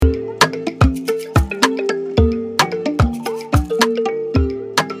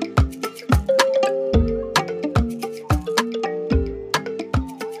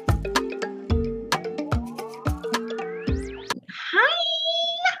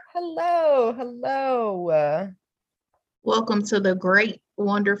Hello, hello. Welcome to the great,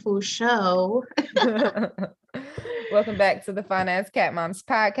 wonderful show. Welcome back to the Finance Cat Moms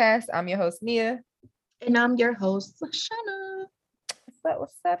podcast. I'm your host, Nia. And I'm your host, Shana.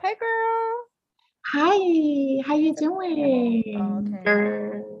 What's up? Hey, girl. Hi, how you doing? Oh, okay.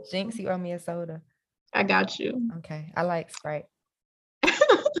 Girl? Jinx, you owe me a soda. I got you. Okay. I like Sprite.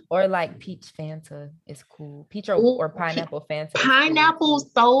 Or like peach Fanta is cool. Peach or pineapple Fanta. Pineapple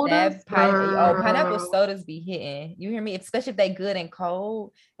sodas. Pineapple sodas be hitting. You hear me? Especially if they good and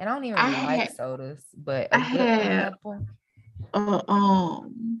cold. And I don't even like sodas, but a good pineapple.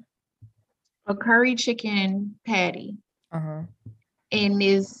 A curry chicken patty. Uh-huh. And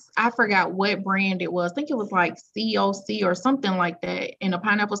I forgot what brand it was. I think it was like COC or something like that. And a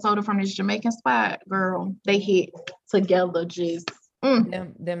pineapple soda from this Jamaican spot, girl, they hit together just.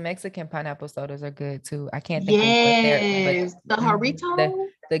 The Mexican pineapple sodas are good too. I can't think of what they're the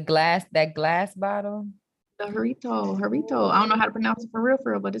Jarrito, that glass bottle. The Jarrito. I don't know how to pronounce it for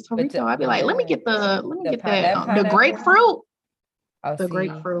real, but it's Jarrito. I'd be like, let me get the grapefruit. Oh, the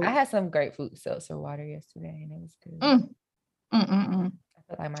grapefruit. I had some grapefruit seltzer water yesterday, and it was good. I feel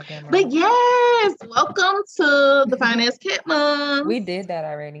like my grandma. But yes, welcome to the Finance Cat Moms. We did that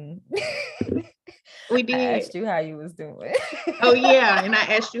already. We did. I asked you how you was doing. Oh yeah, and I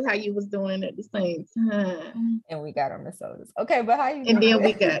asked you how you was doing at the same time. And we got on the sodas. Okay, but how you doing? And then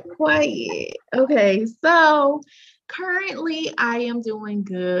we got quiet. Okay, so currently I am doing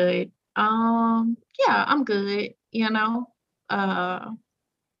good. Yeah, I'm good. I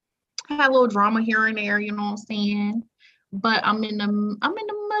had a little drama here and there. You know what I'm saying? But I'm in a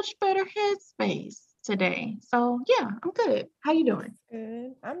much better headspace today. So yeah, I'm good. How you doing?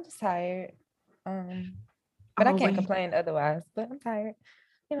 Good. I'm just tired. But I can't complain otherwise. But I'm tired.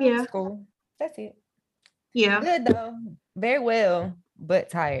 Yeah. School. That's it. Yeah. Good though. Very well, but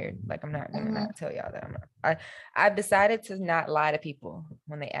tired. Like I'm not gonna not tell y'all that I'm not. I've decided to not lie to people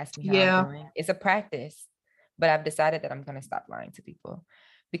when they ask me how I'm doing. It's a practice, but I've decided that I'm gonna stop lying to people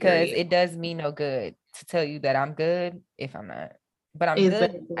because it does me no good to tell you that I'm good if I'm not. But I'm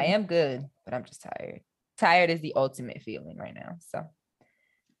good. I am good, but I'm just tired. Tired is the ultimate feeling right now. So,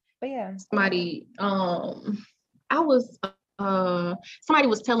 but yeah. Somebody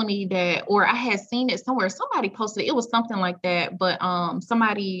was telling me that, or I had seen it somewhere. Somebody posted it was something like that, but some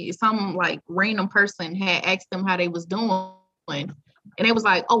like random person had asked them how they was doing, and they was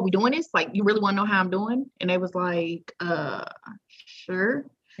like, "Oh, we doing this? Like, you really want to know how I'm doing?" And they was like, "Sure."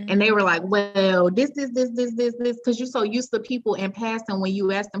 And they were like, "Well, this, because you're so used to people in passing when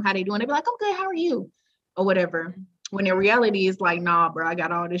you ask them how they doing, they be like, I'm good. How are you?" Or whatever. When in reality, it's like, nah, bro, I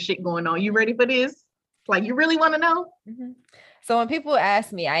got all this shit going on. You ready for this? Like, you really want to know? So when people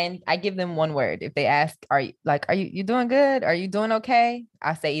ask me, I give them one word. If they ask, are you doing good? Are you doing okay?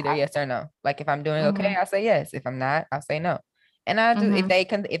 I say either yes or no. Like if I'm doing okay, I'll say yes. If I'm not, I'll say no. And I just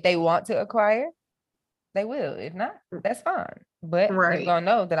if they want to acquire, they will. If not, that's fine. But they're gonna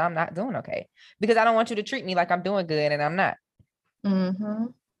know that I'm not doing okay because I don't want you to treat me like I'm doing good and I'm not.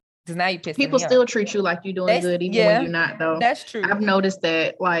 Because now you pissing people me still off. Treat you like you're doing good even when you're not, though. That's true. I've noticed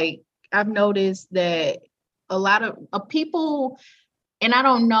that a lot of people, and I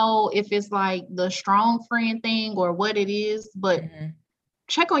don't know if it's like the strong friend thing or what it is, but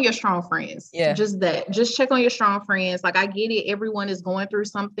check on your strong friends. Yeah. Just check on your strong friends. Like, I get it. Everyone is going through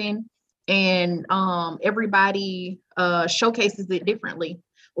something, and everybody showcases it differently,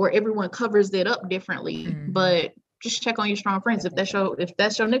 or everyone covers it up differently. But just check on your strong friends. If that's your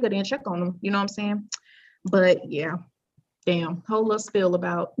nigga, then check on them. You know what I'm saying? But yeah, damn, whole little spill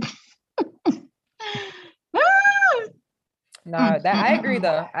about. No, I agree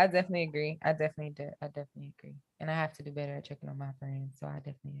though. I definitely agree. I definitely agree. And I have to do better at checking on my friends. So I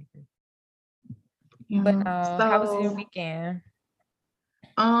definitely agree. Yeah. But how was your weekend?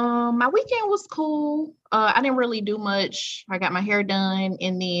 My weekend was cool. I didn't really do much. I got my hair done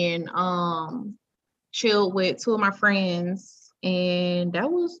and then chilled with two of my friends, and that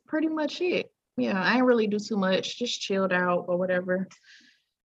was pretty much it. Yeah, I didn't really do too much. Just chilled out or whatever.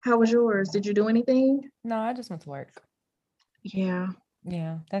 How was yours? Did you do anything? No, I just went to work. Yeah,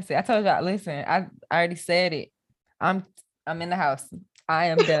 that's it. I told y'all, listen, I already said it. I'm in the house. I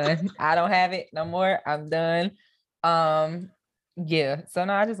am done. I don't have it no more. I'm done. Yeah. So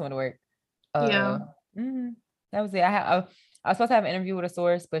no, I just went to work. That was it. I was supposed to have an interview with a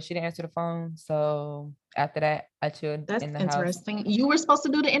source, but she didn't answer the phone. So after that, I chilled in the house. That's interesting. You were supposed to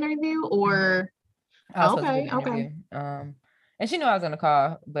do the interview, or okay. And she knew I was gonna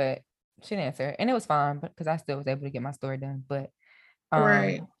call, but she didn't answer, and it was fine because I still was able to get my story done. But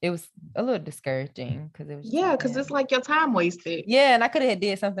Right. It was a little discouraging because it was just Yeah, like, because it's damn. like your time wasted. Yeah, and I could have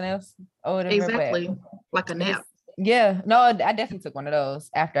did something else or whatever, but Exactly. Like a it was, nap. yeah, no, I definitely took one of those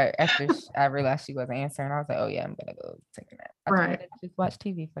after I realized she wasn't answering. I was like, oh yeah, I'm gonna go take a nap. I told her Right. to just watch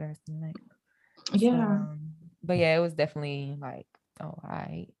TV for the rest of the night. So, Yeah. but yeah, it was definitely like, oh,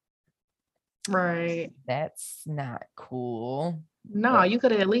 Right. that's not cool. No, But you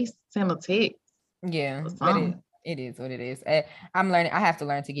could have at least sent a text yeah, or but something. it is what it is. I'm learning. I have to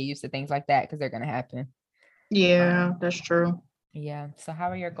learn to get used to things like that because they're gonna happen. Yeah, that's true. Yeah. So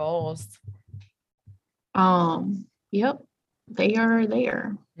how are your goals? Yep, they are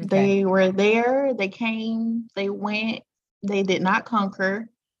there. Okay. They were there, they came, they went, they did not conquer.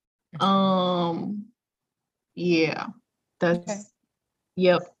 Um, yeah, Okay. that's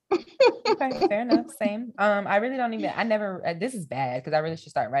yep. Okay. Fair enough. Same. I really don't even. I never. This is bad because I really should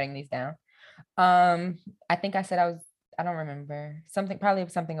start writing these down. I think I said I was. I don't remember something. Probably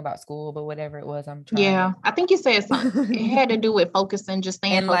something about school, but whatever it was, I'm Yeah, trying. I think you said something. It had to do with focusing, just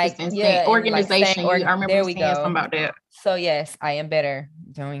staying And focused like, and staying yeah, and like saying, organization. or I remember there you we saying something go. about that. So yes, I am better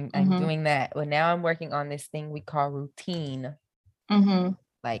doing. I'm Mm-hmm. doing that. But now I'm working on this thing we call routine. Mm-hmm.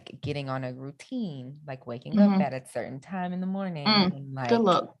 Like getting on a routine, like waking up Mm-hmm. at a certain time in the morning, and Good like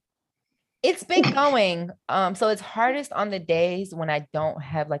luck. it's been going. So it's hardest on the days when I don't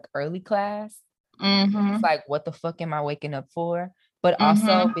have like early class. It's Mm-hmm. like, what the fuck am I waking up for? But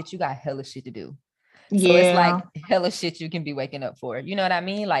also, Mm-hmm. bitch, you got hella shit to do. So it's like Yeah. hella shit you can be waking up for. You know what I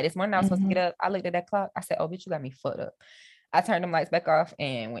mean? Like this morning I was supposed to Mm-hmm. get up. I looked at that clock. I said, oh, bitch, you got me fucked up. I turned them lights back off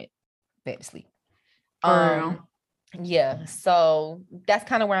and went back to sleep. For real. Yeah. So that's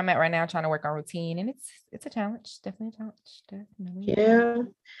kind of where I'm at right now, trying to work on routine. And it's a challenge. Definitely a challenge. Definitely. Yeah.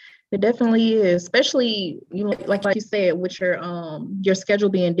 It definitely is, especially like you said, with your schedule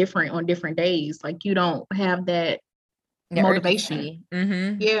being different on different days. Like you don't have that Yeah, motivation. urgency.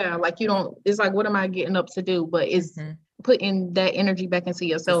 Mm-hmm. Yeah, like you don't. It's like, what am I getting up to do? But it's Mm-hmm. putting that energy back into To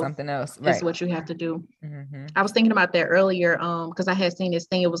yourself something else. is Right. what you have to do. Mm-hmm. I was thinking about that earlier, because I had seen this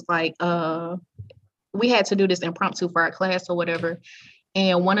thing. It was like, we had to do this impromptu for our class or whatever,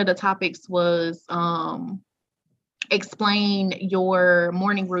 and one of the topics was explain your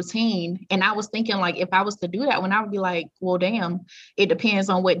morning routine. And I was thinking, like, if I was to do that one, I would be like, well, damn, it depends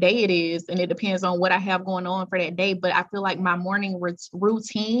on what day it is and it depends on what I have going on for that day. But I feel like my morning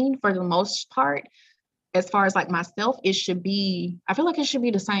routine, for the most part, as far as like myself, I feel like it should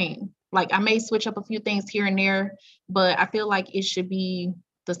be the same. Like I may switch up a few things here and there, but I feel like it should be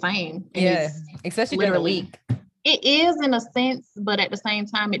the same. And Yeah. it's Especially during the literally, week. it is in a sense, but at the same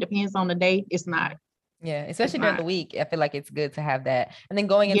time, it depends on the day. It's not. Yeah, It's especially during the not. week. I feel like it's good to have that. And then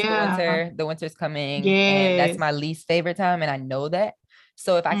going into Yeah. the winter's coming, and that's Yes. my least favorite time, and I know that.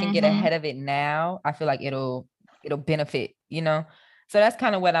 So if I can get Mm-hmm. ahead of it now, I feel like it'll benefit, you know. So that's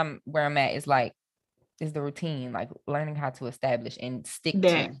kind of where I'm at, is the routine, like learning how to establish and stick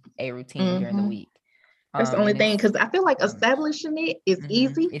That. to a routine during the Mm-hmm. week. That's the only And thing, it's because I feel like challenge. establishing it is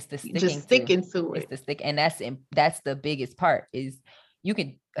easy. It's the Just sticking to. sticking to It's it. the stick, and that's the biggest part. Is you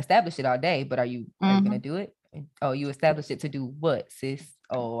can establish it all day, but are you gonna Mm-hmm. do it? Oh, you established it to do what, sis?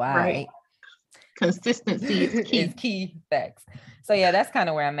 Oh, all Right. right. Consistency is It's key. key facts. So yeah, that's kind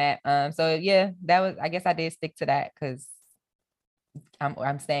of where I'm at. So yeah, that was, I guess I did stick to that because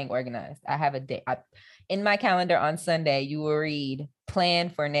I'm staying organized. I have a day in my calendar on Sunday. You will read plan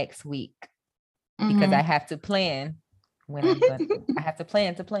for next week because I Mm-hmm. have to plan when I'm gonna. I have to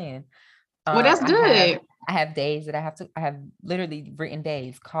plan to plan. Well, that's I have good. days that I have literally written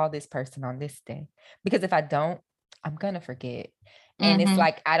days. Call this person on this day because if I don't, I'm gonna forget. And it's Mm-hmm.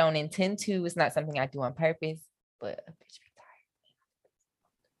 like I don't intend to. It's not something I do on purpose. But a bitch be tired.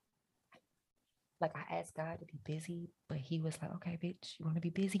 Like I asked God to be busy, but He was like, "Okay, bitch, you want to be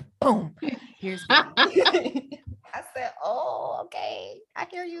busy? Boom, here's busy." I said, "Oh, okay, I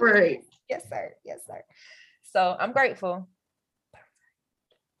hear you. Right. Yes, sir. Yes, sir." So I'm grateful.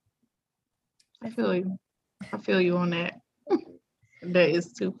 I feel you. I feel you on that. That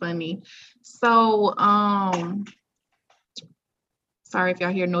is too funny. So, sorry if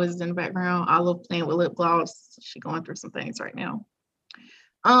y'all hear noises in the background. Olive playing with lip gloss. She's going through some things right now.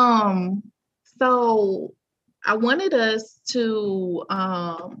 So I wanted us to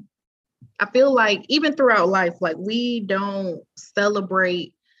I feel like even throughout life, like we don't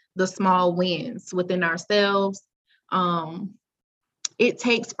celebrate the small wins within ourselves. It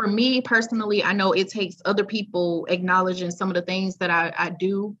takes, for me personally, I know it takes other people acknowledging some of the things that I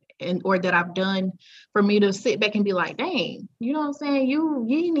do or that I've done for me to sit back and be like, dang, you know what I'm saying? You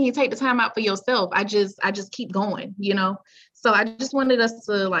need to take the time out for yourself. I just keep going, you know? So I just wanted us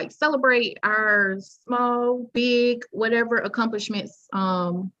to like celebrate our small, big, whatever accomplishments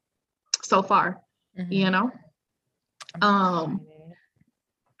so far, you know?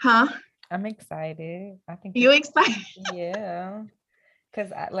 Huh? I'm excited. I think you excited? Yeah.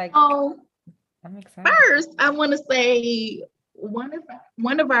 Cause I'm excited. First, I want to say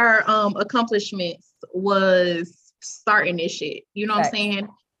one of our accomplishments was starting this shit. You know what I'm saying?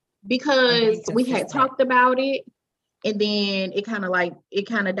 Because we had talked about it, and then it kind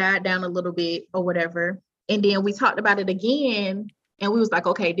of died down a little bit or whatever. And then we talked about it again, and we was like,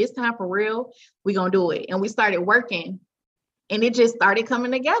 okay, this time for real, we're gonna do it. And we started working, and it just started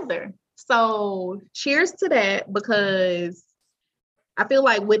coming together. So cheers to that, because I feel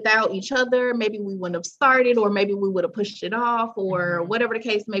like without each other, maybe we wouldn't have started, or maybe we would have pushed it off, or whatever the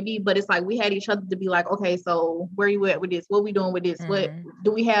case may be. But it's like we had each other to be like, okay, so where you at with this? What we doing with this? What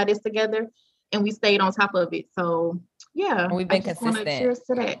do we have this together? And we stayed on top of it. So yeah, and we've been consistent. Cheers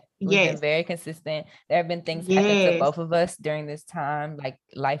to that. We've been very consistent. There have been things happen to both of us during this time, like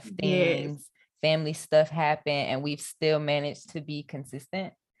life things, family stuff happen, and we've still managed to be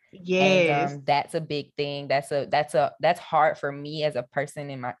consistent. And that's a big thing. That's hard for me as a person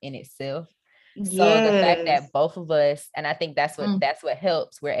in itself. So the fact that both of us, and I think that's what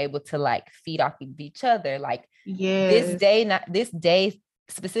helps, we're able to like feed off of each other. Like this day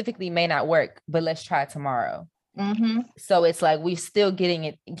specifically may not work, but let's try tomorrow. So it's like we're still getting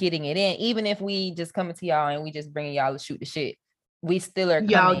it in, even if we just coming to y'all and we just bringing y'all to shoot the shit. We still are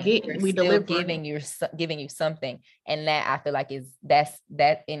coming. We're still giving you something, and that I feel like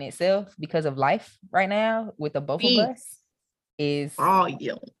that in itself, because of life right now with the both of us, is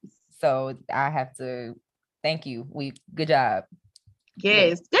so I have to thank you. Good job.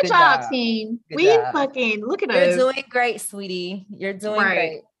 Yes, good job, team. Fucking look at us. You're doing great, sweetie. You're doing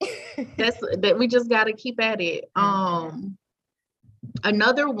great. That we just got to keep at it.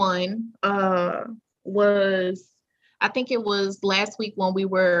 Another one was, I think it was last week when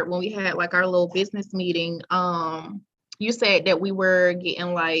we had like our little business meeting. You said that we were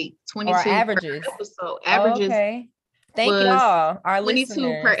getting like 22 averages. Per episode. Averages. Okay. Thank y'all. Our 22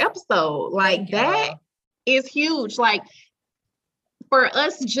 listeners. per episode. Like that is huge. Like for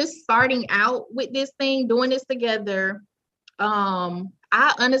us just starting out with this thing, doing this together, I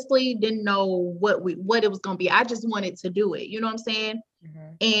honestly didn't know what it was gonna be. I just wanted to do it. You know what I'm saying?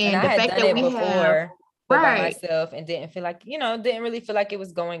 And the fact that we have by myself and didn't really feel like it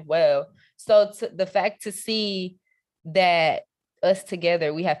was going well. So the fact to see that us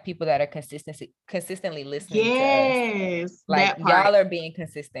together, we have people that are consistently listening to us. Like y'all are being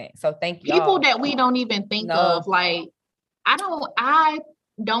consistent. So thank y'all. People that we don't even think of. Like I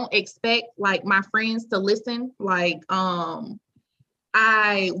don't expect like my friends to listen. Like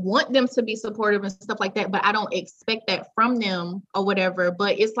I want them to be supportive and stuff like that, but I don't expect that from them or whatever.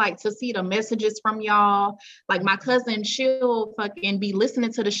 But it's like to see the messages from y'all. Like my cousin, she'll fucking be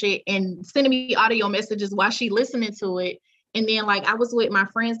listening to the shit and sending me audio messages while she listening to it. And then like I was with my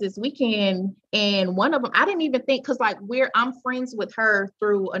friends this weekend, and one of them, I didn't even think, because like I'm friends with her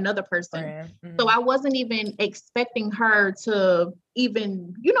through another person. So I wasn't even expecting her to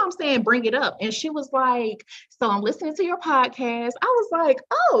even, you know what I'm saying, bring it up. And she was like, so I'm listening to your podcast. I was like,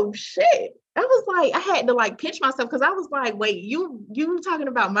 oh shit. I was like, I had to like pinch myself, because I was like, wait, you talking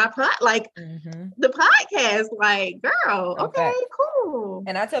about my the podcast, like, girl, okay, cool.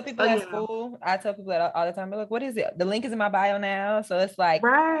 And I tell people at school, I tell people that all the time, they're like, what is it? The link is in my bio now. So it's like,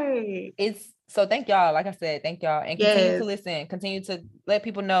 so thank y'all. Like I said, thank y'all. And continue to listen, continue to let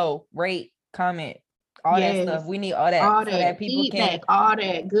people know, rate, comment, all that stuff. We need all that, so that people feedback, all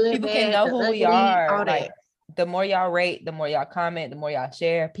that good, people can know who we are. Like the more y'all rate, the more y'all comment, the more y'all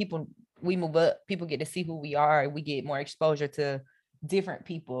share, we move up, people get to see who we are. We get more exposure to different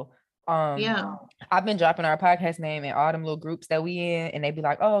people. I've been dropping our podcast name in all them little groups that we in, and they be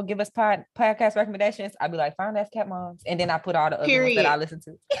like, oh, give us podcast recommendations. I'd be like, Find Ass Cat Moms, and then I put all the other ones that I listen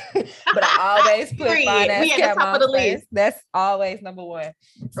to. But I always put Find Ass Cat Moms first. That's always number one.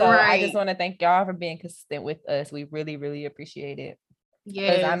 So I just want to thank y'all for being consistent with us. We really, really appreciate it.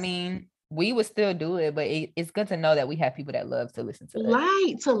 Because I mean, we would still do it, but it's good to know that we have people that love to listen to us.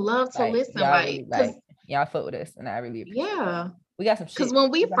 Listen. Like y'all fuck with us, and I really appreciate it. We got some shit. Because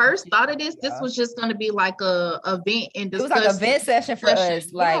when we first started this was just going to be like a event and discussion. It was like an event session for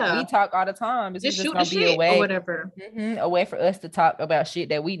us. Like we talk all the time. This is just going to be a way, or whatever. A way for us to talk about shit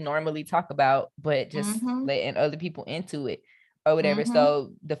that we normally talk about, but just letting other people into it. or whatever.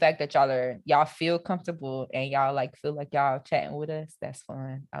 So the fact that y'all feel comfortable and y'all like feel like y'all chatting with us, that's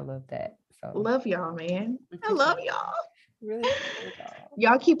fun. I love that. So love y'all, man. I love y'all. Really,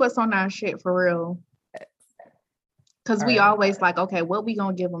 y'all keep us on our shit for real. Because we always like, okay, what we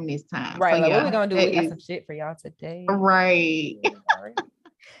gonna give them this time? Right, so, like what we gonna do? We got some shit for y'all today. Right.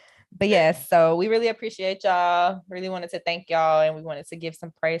 But yes, so we really appreciate y'all. Really wanted to thank y'all, and we wanted to give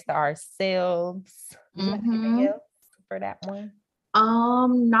some praise to ourselves. Did you have anything else for that one?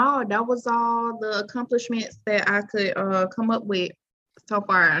 No, that was all the accomplishments that I could come up with so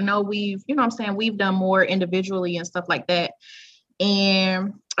far. I know we've, you know what I'm saying, we've done more individually and stuff like that.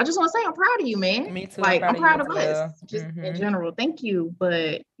 And I just want to say I'm proud of you, man. Me too. Like I'm proud of us, just in general. Thank you.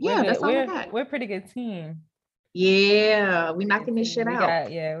 But yeah, that's all I got. We're a pretty good team. Yeah, we knocking this shit out.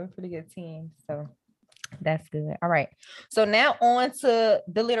 We're a pretty good team. So that's good. All right. So now on to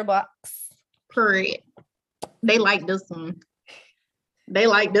the litter box. Period. They like this one. I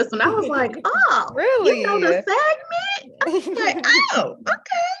was like, oh, really? You know the segment? I was like, oh,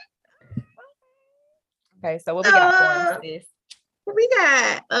 okay. Okay, so what we got for us, sis? We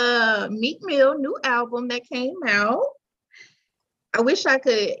got Meek Mill new album that came out. I wish I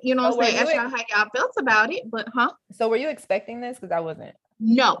could, you know what I'm saying, ask y'all how y'all felt about it, but So were you expecting this? Because I wasn't.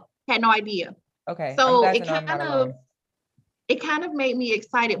 No, had no idea. Okay. So it kind of made me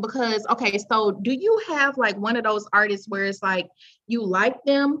excited because, okay, so do you have like one of those artists where it's like you like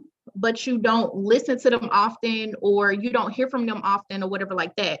them, but you don't listen to them often or you don't hear from them often or whatever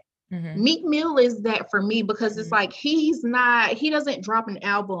like that? Meek Mill is that for me because it's like he doesn't drop an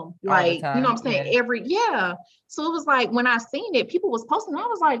album like, you know what I'm saying, so it was like when I seen it, people was posting, I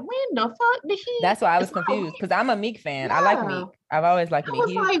was like, when the fuck did he? That's why I was confused because I'm a Meek fan. I like Meek. I've always liked Meek. I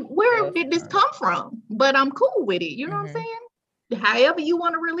was like, where did this come from? But I'm cool with it, you know what I'm saying? However you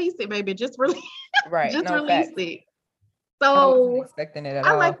want to release it, baby, just release it. So I wasn't expecting it at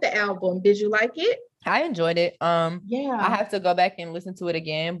all. I like the album. Did you like it? I enjoyed it. I have to go back and listen to it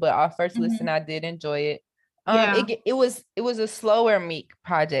again, but our first listen, I did enjoy it. It was a slower Meek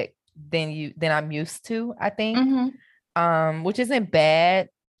project than I'm used to, I think. Which isn't bad,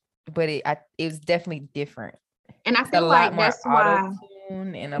 but it was definitely different. And I feel like that's why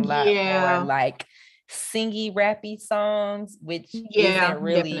and a lot more like singy rappy songs, which isn't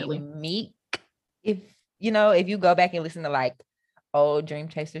really definitely Meek. If you go back and listen to like old Dream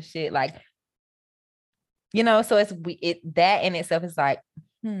Chaser shit, like so that in itself is like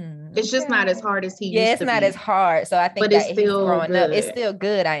it's just not as hard as he used to be. It's not as hard. So I think but that he's growing up. It's still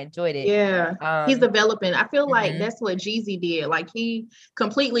good. I enjoyed it. Yeah. He's developing. I feel like that's what Jeezy did. Like he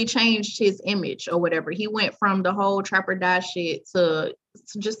completely changed his image or whatever. He went from the whole Trap or Die shit to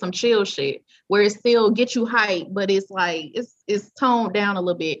just some chill shit where it still gets you hyped, but it's like it's toned down a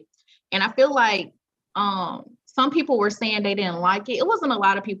little bit. And I feel like some people were saying they didn't like it. It wasn't a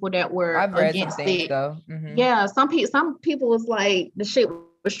lot of people that were against it. Though. Yeah, some people was like the shit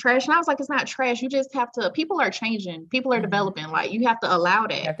was trash, and I was like, it's not trash. You just have to. People are changing. People are developing. Like you have to allow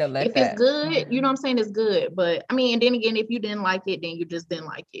that. You have to let if it's good, you know what I'm saying, it's good. But I mean, and then again, if you didn't like it, then you just didn't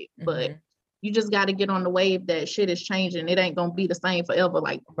like it. But you just got to get on the wave that shit is changing. It ain't gonna be the same forever.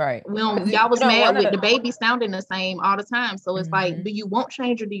 Like y'all was mad with the baby sounding the same all the time. So it's like, do you want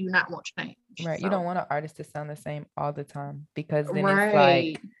change or do you not want change? Right. So. You don't want an artist to sound the same all the time because then it's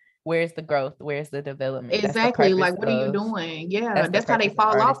like, where's the growth? Where's the development? Exactly. Like, what are you doing? Yeah, that's how they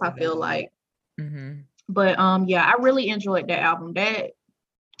fall off, I feel like. But I really enjoyed that album. That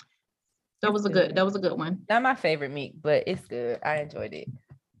was a good one. Not my favorite Meek, but it's good. I enjoyed it.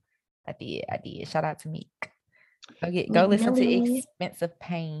 I did. Shout out to Meek. Go listen to Expensive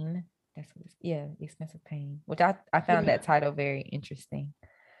Pain. That's what Expensive Pain, which I found that title very interesting.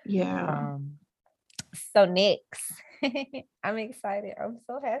 Yeah. So next, I'm excited. I'm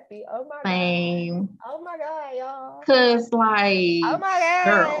so happy. Oh my god. Oh my god, y'all. Cause like, oh my god,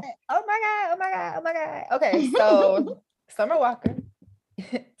 girl. Oh my god. Okay, so Summer Walker,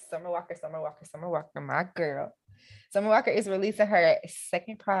 my girl. Summer Walker is releasing her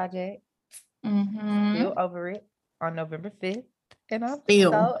second project. Still Over It on November 5th. And I'm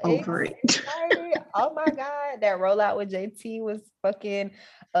still so over excited. Oh my god, that rollout with JT was fucking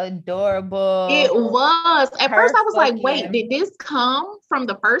adorable. It was. At first I was like, wait, did this come from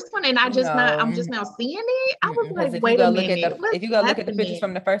the first one? And I'm just now seeing it. I was like, wait a minute. If you go look at the pictures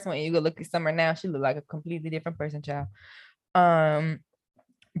from the first one and you go look at Summer now, she look like a completely different person, child.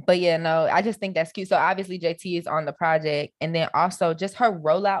 But yeah, no, I just think that's cute. So obviously JT is on the project, and then also just her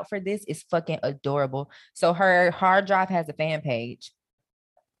rollout for this is fucking adorable. So her hard drive has a fan page.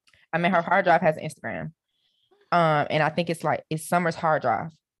 I mean, her hard drive has an Instagram. And I think it's Summer's hard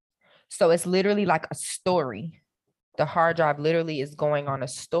drive. So it's literally like a story the hard drive literally is going on a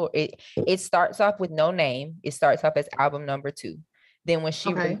story. It starts off with no name. It starts off as album number 2. Then when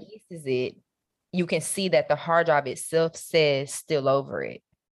she releases it, you can see that the hard drive itself says Still Over It.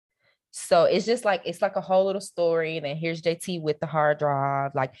 So it's just like, it's like a whole little story. And then here's JT with the hard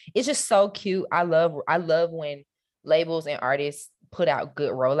drive. Like, it's just so cute. I love when labels and artists put out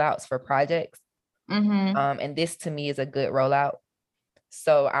good rollouts for projects. And this to me is a good rollout.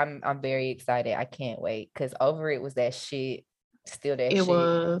 So I'm very excited. I can't wait, because Over It was that shit. Still that shit. It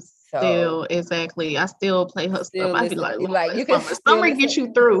was still, exactly. I still play her stuff. I be like you can Summer get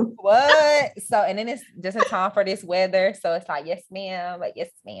you through. What? So, and then it's just in time for this weather. So it's like, yes, ma'am. Like, yes,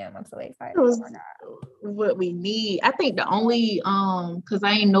 ma'am. I'm so excited. Oh my God. What we need. I think the only because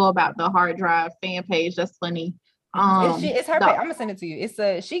I ain't know about the hard drive fan page. That's funny. It's her page. I'm gonna send it to you.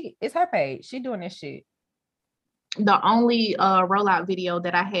 It's her page. She doing this shit. The only rollout video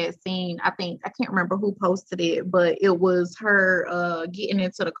that I had seen, I can't remember who posted it, but it was her getting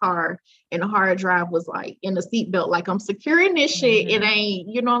into the car and the hard drive was like in the seatbelt, like, I'm securing this shit. It ain't,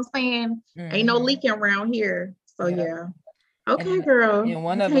 you know what I'm saying? Ain't no leaking around here. So yeah. Okay, girl. And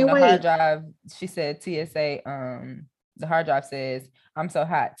one of them, the hard drive, she said TSA, the hard drive says, I'm so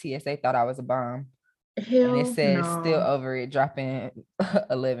hot, TSA thought I was a bomb. Hell, and it says Still Over It, dropping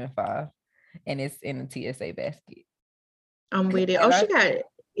 11/5. And it's in the TSA basket. I'm with it. Oh, she got it.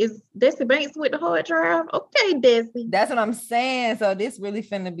 Is Desi Banks with the hard drive? Okay, Desi. That's what I'm saying. So this really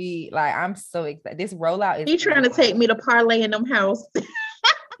finna be like, I'm so excited. This rollout is. You trying to take me to parlay in them house?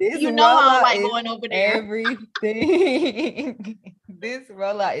 You know I like going over there. Everything. This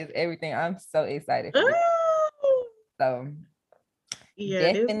rollout is everything. I'm so excited for it. So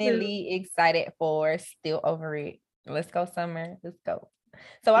yeah, definitely excited for Still Over It. Let's go, Summer. Let's go.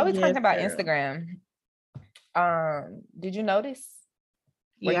 So while we're talking about Instagram, did you notice?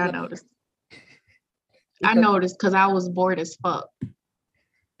 Yeah, I noticed. I noticed because I was bored as fuck.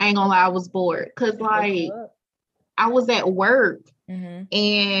 I ain't gonna lie, I was bored because like I was at work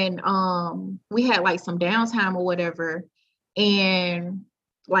and we had like some downtime or whatever, and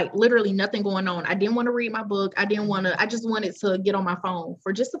like literally nothing going on. I didn't want to read my book. I just wanted to get on my phone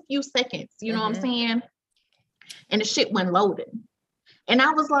for just a few seconds. You know what I'm saying? And the shit went loading. And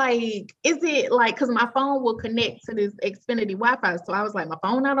I was like, is it like, because my phone will connect to this Xfinity Wi-Fi. So I was like, my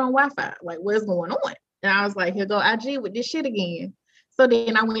phone not on Wi-Fi. Like, what's going on? And I was like, here go IG with this shit again. So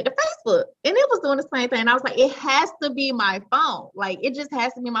then I went to Facebook and it was doing the same thing. And I was like, it has to be my phone. Like, it just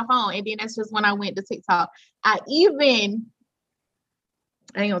has to be my phone. And then that's just when I went to TikTok. I ain't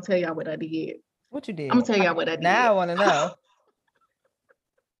gonna tell y'all what I did. What you did? I'm gonna tell y'all what I did. Now I want to know.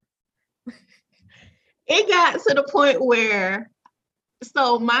 It got to the point where,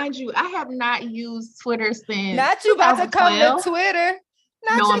 so mind you, I have not used Twitter since. Not you about to come to Twitter.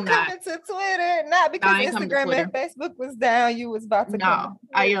 Not coming to Twitter. Not because Instagram and Facebook was down. You was about to come. No,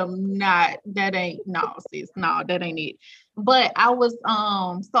 I am not. That ain't sis. No, that ain't it. But I was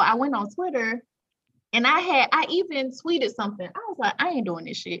so I went on Twitter and I even tweeted something. I was like, I ain't doing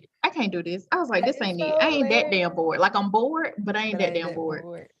this shit. I can't do this. I was like, this ain't it. I ain't that damn bored. Like, I'm bored, but I ain't that damn bored.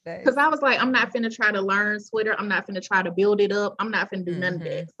 Because I was like, I'm not finna try to learn Twitter. I'm not finna try to build it up. I'm not finna do none of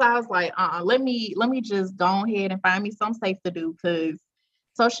that. So I was like, let me just go ahead and find me something safe to do, because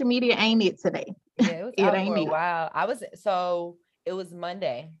social media ain't it today. Yeah, it ain't for a while. It was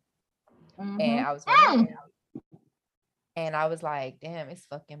Monday. And I was running and I was like, damn, it's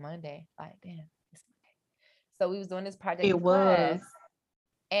fucking Monday. Like, damn. So we was doing this project. It was.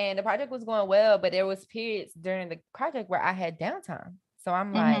 And the project was going well, but there was periods during the project where I had downtime. So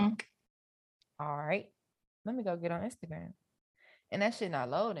I'm like, all right, let me go get on Instagram. And that shit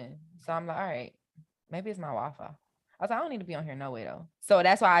not loading. So I'm like, all right, maybe it's my Wi-Fi. I was like, I don't need to be on here no way though. So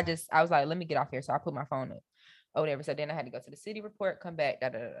that's why I was like, let me get off here. So I put my phone up or whatever. So then I had to go to the city report, come back,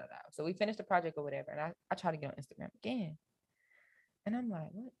 So we finished the project or whatever. And I tried to get on Instagram again. And I'm like,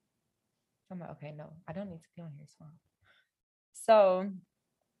 what? I'm like, okay, no, I don't need to be on here. It's fine. So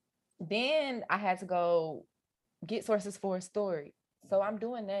then I had to go get sources for a story. So I'm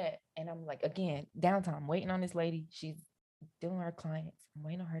doing that. And I'm like, again, downtime, waiting on this lady. She's dealing with her clients. I'm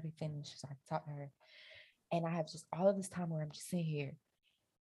waiting on her to finish so I can talk to her. And I have just all of this time where I'm just sitting here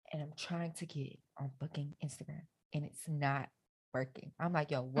and I'm trying to get on fucking Instagram and it's not working. I'm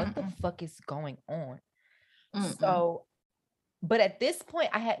like, yo, what the fuck is going on? So, but at this point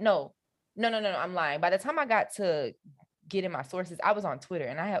I had no, I'm lying. By the time I got to get in my sources, I was on Twitter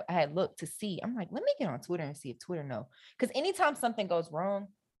and I had looked to see. I'm like, let me get on Twitter and see if Twitter know. Because anytime something goes wrong,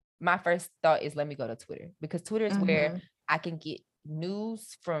 my first thought is let me go to Twitter, because Twitter is where I can get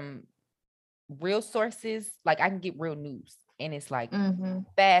news from real sources. Like I can get real news and it's like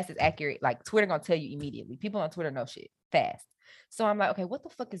fast, it's accurate. Like Twitter gonna tell you immediately. People on Twitter know shit fast. So I'm like, okay, what the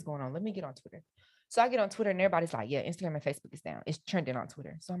fuck is going on? Let me get on Twitter. So I get on Twitter and everybody's like, yeah, Instagram and Facebook is down. It's trending on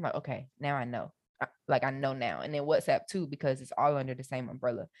Twitter. So I'm like, okay, now I know. Like I know now. And then WhatsApp too, because it's all under the same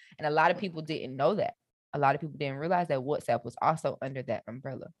umbrella. And a lot of people didn't know that. A lot of people didn't realize that WhatsApp was also under that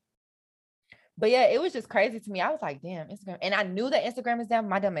umbrella. But yeah, it was just crazy to me. I was like, damn, Instagram. And I knew that Instagram is down.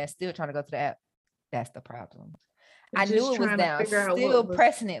 My dumb ass still trying to go to the app. That's the problem. I knew it was down. Still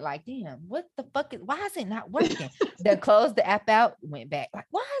pressing it like, damn, what the fuck is, why is it not working? Then closed the app out, went back. Like,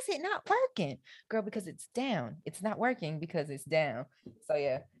 why is it not working? Girl, because it's down. It's not working because it's down. So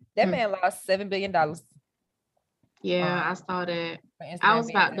yeah, that man lost $7 billion. Yeah, I saw that. I was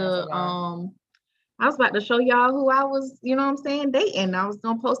about to show y'all who I was, you know what I'm saying, dating. I was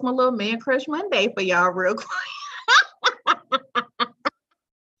gonna post my little man crush Monday for y'all real quick.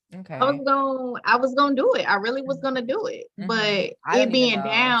 Okay. I was gonna do it. I really was gonna do it. But it being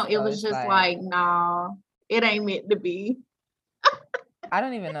down, it was just like, nah, it ain't meant to be. I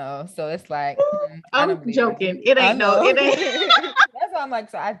don't even know. So it's like, I'm joking. It ain't no, it ain't. That's why I'm like,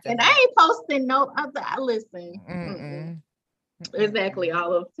 so I ain't posting no other. I listen. Exactly.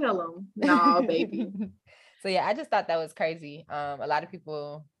 I'll tell them, nah, baby. So yeah, I just thought that was crazy. A lot of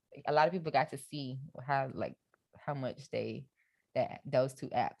people got to see how much those two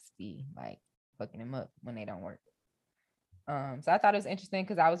apps be like fucking them up when they don't work. So I thought it was interesting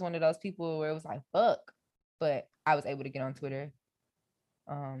because I was one of those people where it was like fuck, but I was able to get on Twitter.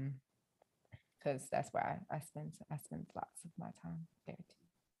 Because that's where I spend lots of my time there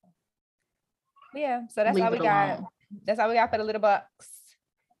too. But yeah, so that's all we got. That's all we got for the little box.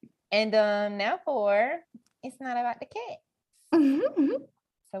 And now for it's not about the cat.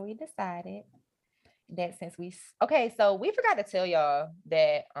 So we decided that since so we forgot to tell y'all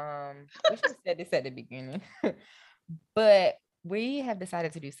that we should have said this at the beginning, but we have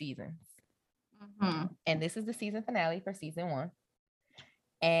decided to do seasons. And this is the season finale for season 1.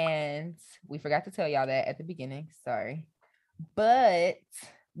 And we forgot to tell y'all that at the beginning. Sorry. But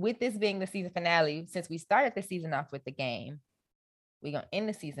with this being the season finale, since we started the season off with the game, we're going to end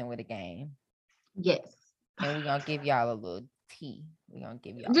the season with a game. Yes. And we're going to give y'all a little tea. We're going to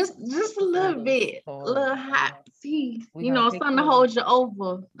give y'all just a little bit, a little hot tea. You know, something to hold you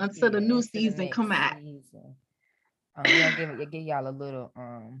over until the new season come out. We're gonna give y'all a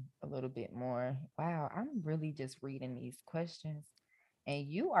little bit more. Wow, I'm really just reading these questions. And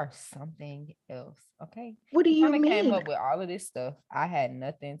you are something else, okay? What do you mean? Came up with all of this stuff. I had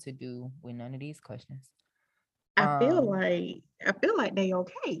nothing to do with none of these questions. I feel like they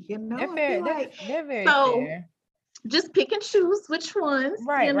okay, you know. They're fair. They're very fair. Just pick and choose which ones.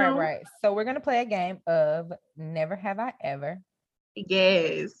 Right, right. So we're gonna play a game of Never Have I Ever.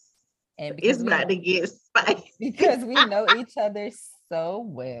 Yes. And it's about to get spicy because we know each other so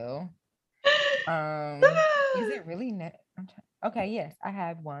well. Is it really okay, yes, I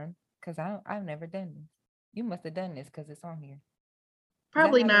have one because I've never done this. You must have done this because it's on here.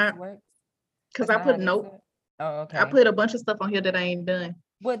 Probably not. Because I put nope. Oh, okay. I put a bunch of stuff on here that I ain't done.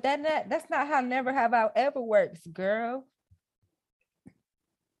 Well, that's not how Never Have I Ever works, girl.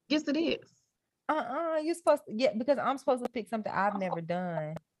 Yes, it is. You're supposed to, because I'm supposed to pick something I've never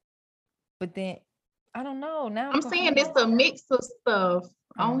done. But then I don't know. Now I'm saying it's a mix of stuff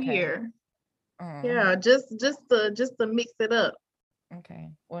on here. Yeah, just to mix it up. Okay.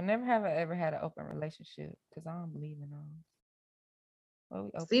 Well, never have I ever had an open relationship because I don't believe in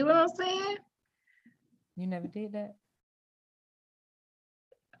those. See what I'm saying? You never did that?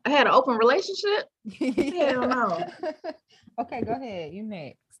 I had an open relationship? Hell no. Okay, go ahead. You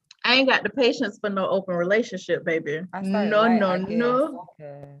next. I ain't got the patience for no open relationship, baby. No.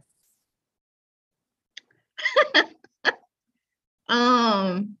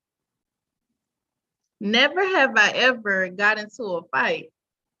 Never have I ever got into a fight.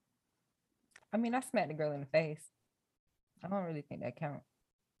 I mean, I smacked the girl in the face. I don't really think that counts.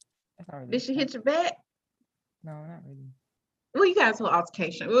 Did she hit your back? No, not really. Well, you got into an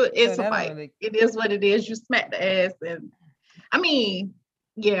altercation. It's a fight. It is what it is. You smack the ass, and I mean,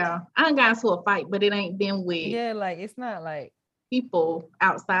 yeah, I ain't got into a fight, but it ain't been with. Yeah, like it's not like people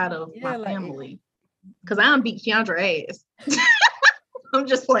outside of my family. Because I don't beat Keandra ass. I'm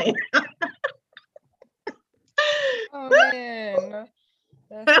just playing. Oh man.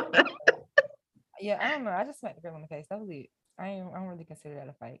 Yeah, I don't know. I just smacked the girl in the face. That was it. I don't really consider that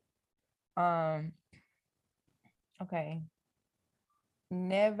a fight. Okay.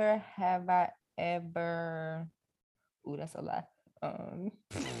 Never have I ever. Ooh, that's a lot.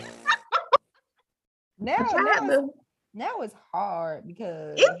 Now it's hard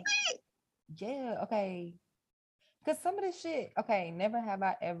because. Is it? Yeah. Okay. Cause some of this shit, okay, never have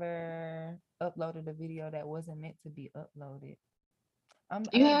I ever uploaded a video that wasn't meant to be uploaded. I You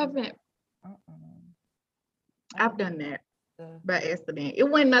don't do haven't? that. I I've don't do done that stuff. by accident. It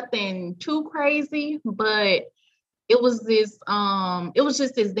wasn't nothing too crazy, but it was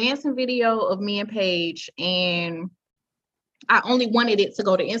just this dancing video of me and Paige, and I only wanted it to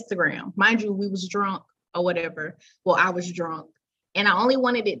go to Instagram. Mind you, we was drunk or whatever. Well, I was drunk. And I only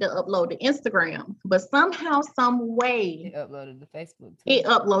wanted it to upload to Instagram. But somehow, some way, It uploaded to Facebook too. it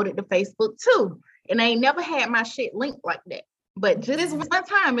uploaded to Facebook too. And I ain't never had my shit linked like that. But just this one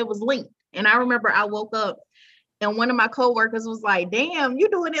time it was linked. And I remember I woke up and one of my coworkers was like, damn, you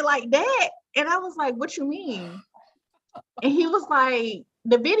doing it like that? And I was like, what you mean? And he was like,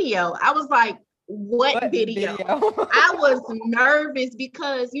 the video. I was like, what video? I was nervous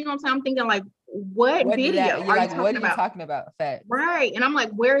because, you know what I'm saying? I'm thinking like, what video are you talking about? Fact. Right. And I'm like,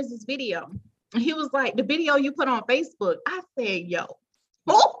 where is this video? And he was like, the video you put on Facebook. I said, yo,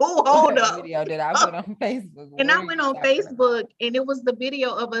 hold up. Video did I put on Facebook? And I went on Facebook and it was the video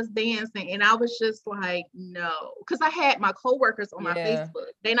of us dancing. And I was just like, no, because I had my coworkers on my Facebook.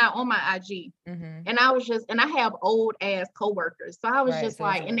 They're not on my IG. Mm-hmm. And I was just, and I have old ass coworkers. So I was just so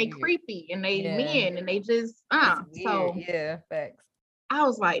like, and they creepy and they men and they just, so yeah, facts. I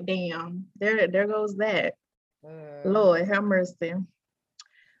was like, damn, there goes that. Lord have mercy.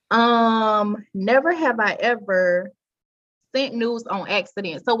 Never have I ever sent news on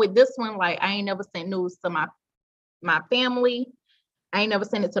accident. So with this one, like I ain't never sent news to my family. I ain't never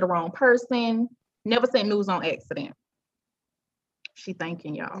sent it to the wrong person. Never sent news on accident. She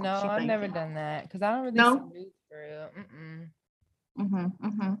thanking y'all. No, I've never done that because I don't really send news for real.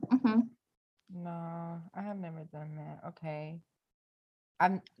 No, I have never done that. Okay.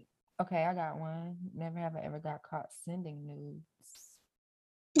 I got one. Never have I ever got caught sending nudes.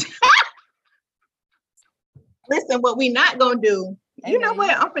 Listen, what we not gonna do, you know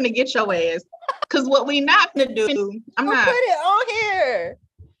what? I'm gonna get your ass. Cause what we not gonna do, I'm not put it on here.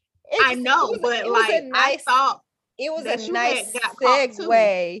 I know, but like I thought it was a nice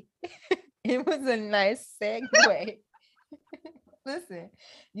segue. It was a nice segue. Listen,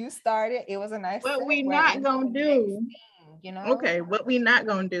 you started, it was a nice what we not gonna do, you know. Okay, what we not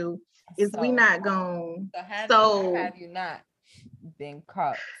gonna do is we not gonna have you not been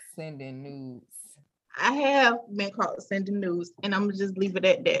caught sending nudes? I have been caught sending news, and I'm gonna just leave it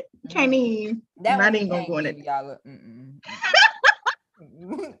at that. Can't even. Not even gonna go in it. Y'all.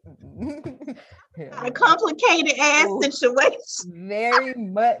 A complicated ass situation. Very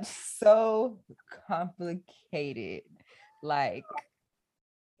much so complicated. Like,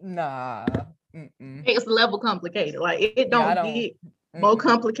 nah. It's level complicated. Like it don't get more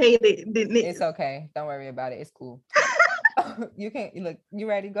complicated than this. It's okay. Don't worry about it. It's cool. You can't look. You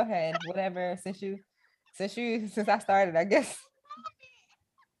ready? Go ahead. Whatever. Since I started, I guess.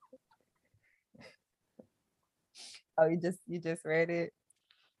 Oh, you just read it.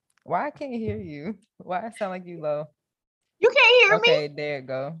 Why I can't hear you? Why I sound like you low? You can't hear me? Okay, there you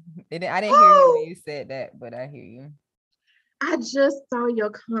go. I didn't hear you when you said that, but I hear you. I just saw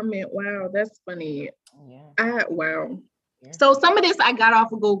your comment. Wow, that's funny. Yeah. Wow. Yeah. So some of this I got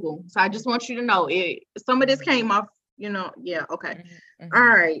off of Google. So I just want you to know it. Some of this came off, you know. Yeah. Okay. Mm-hmm. All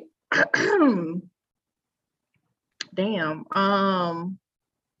right. Damn.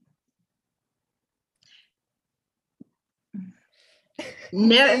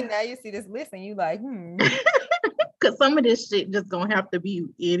 Now you see this list and you like, Cause some of this shit just gonna have to be,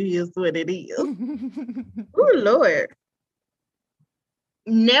 it is what it is. Oh Lord.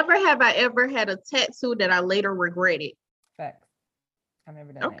 Never have I ever had a tattoo that I later regretted. Facts. I've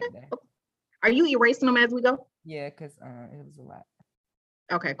never done that. Are you erasing them as we go? Yeah, because it was a lot.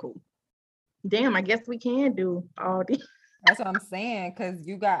 Okay, cool. Damn, I guess we can do all these. That's what I'm saying, because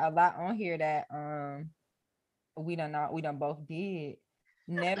you got a lot on here that we done both did.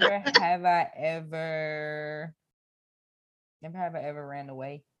 Never have I ever ran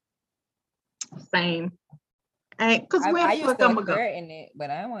away. Same. Because I used to regretting it, but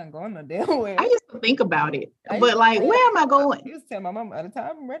I wasn't going no damn way. I used to think about it, but like, where am I going? I used to tell my mom all the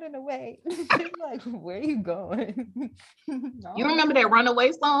time, I'm running away. Like, where are you going? No. You remember that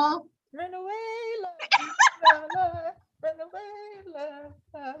Runaway song? Run away, love, run away, love.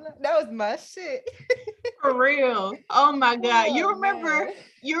 That was my shit. For real. Oh my God. You remember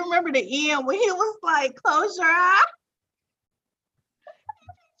the end when he was like, close your eye?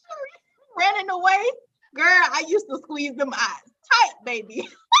 Running away? Girl, I used to squeeze them eyes tight, baby.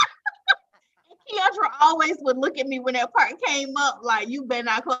 Keandra always would look at me when that part came up like, you better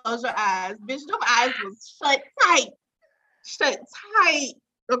not close your eyes. Bitch, them eyes was shut tight.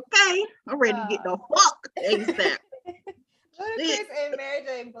 Okay? I'm ready to get the fuck ASAP. Ludacris and Mary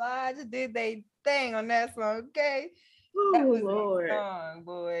J. Blige did they thing on that song, okay? Oh, that was Lord. a song,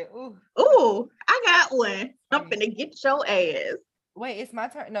 boy. Ooh, I got one. I'm finna get your ass. Wait, it's my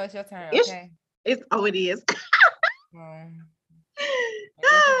turn. No, it's your turn. Okay. It is. All right.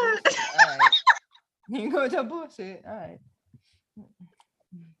 You go with your bullshit. All right.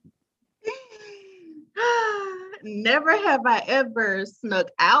 Never have I ever snuck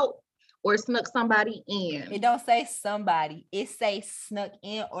out or snuck somebody in. It don't say somebody. It say snuck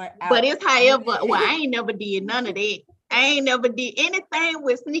in or out. But it's however. Well, I ain't never did none of that. I ain't never did anything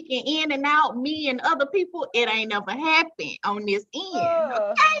with sneaking in and out, me and other people. It ain't never happened on this end.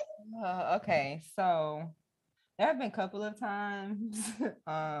 Okay. Okay. So there have been a couple of times.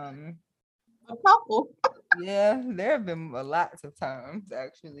 A couple. Yeah, there have been lots of times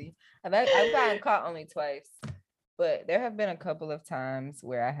actually. I've gotten caught only twice, but there have been a couple of times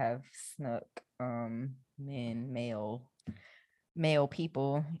where I have snuck male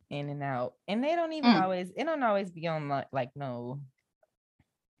people in and out, and they don't even always. It don't always be on like nothing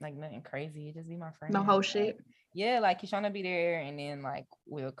crazy. It just be my friends. No whole shit. Yeah, like he's trying to be there, and then like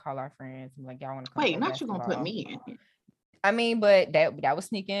we'll call our friends and like y'all want to come. Wait, not you gonna put me in? I mean, but that was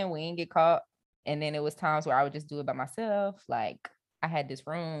sneaking. We didn't get caught. And then it was times where I would just do it by myself. Like I had this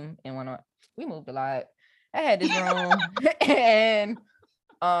room, and when we moved a lot, I had this room, and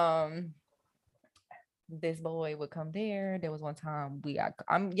this boy would come there. There was one time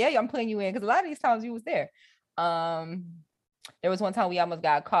I'm putting you in because a lot of these times you was there. There was one time we almost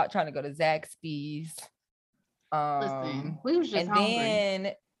got caught trying to go to Zaxby's. Listen, we was just hungry.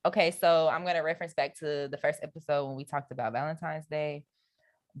 Then okay, so I'm gonna reference back to the first episode when we talked about Valentine's Day.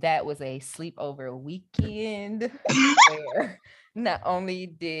 That was a sleepover weekend where not only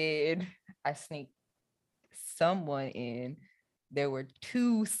did I sneak someone in, there were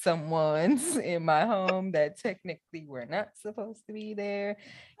two someones in my home that technically were not supposed to be there.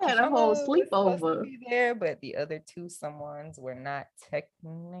 Had a whole sleepover there, but the other two someones were not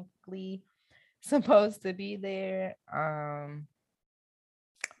technically supposed to be there.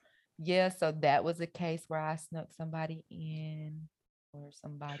 Yeah, so that was a case where I snuck somebody in. Or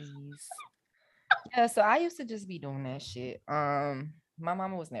somebody's. Yeah, so I used to just be doing that shit. My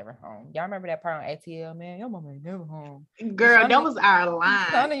mama was never home. Y'all remember that part on ATL, man? Your mama ain't never home. Girl, that was our line.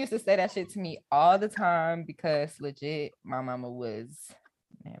 Shauna used to say that shit to me all the time because legit, my mama was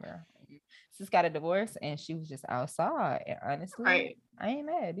never home. Just got a divorce and she was just outside. And honestly, right. I ain't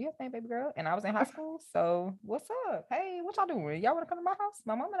mad. Do you think, baby girl? And I was in high school. So what's up? Hey, what y'all doing? Y'all want to come to my house?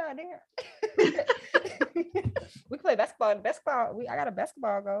 My mama not there. We play basketball. I got a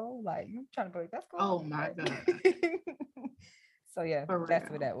basketball goal. Like you trying to play basketball? Oh my god. So yeah,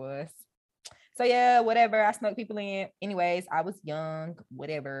 that's what that was. So yeah, whatever. I snuck people in. Anyways, I was young.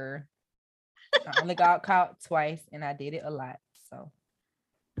 Whatever. I only got caught twice, and I did it a lot. So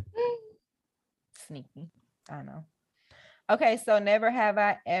sneaky. I know. Okay, so never have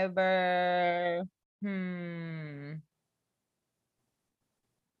I ever. I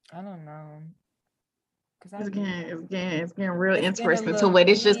don't know. It's getting real interesting to what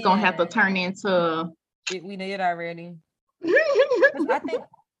it's just gonna have to turn into. We did already. I think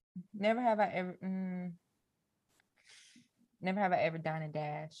never have I ever dined and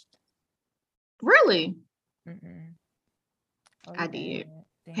dashed. Really? Oh, I did.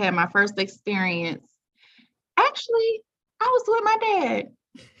 Damn. Had my first experience. Actually, I was with my dad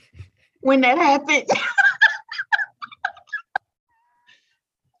when that happened.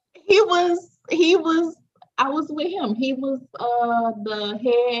 I was with him. He was the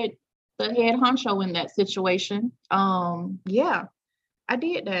head honcho in that situation. Yeah, I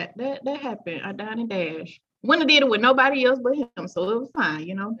did that. That happened. I dined and dashed. Wouldn't have did it with nobody else but him, so it was fine,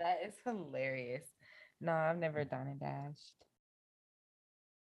 you know. That is hilarious. No, I've never dined and dashed.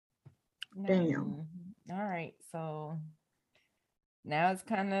 Damn. All right, so now it's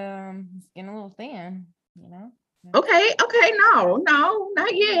kind of getting a little thin, you know. Okay, no,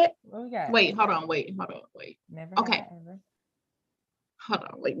 not yet. What we got? Wait, hold on, wait. Never. Okay. Ever. Hold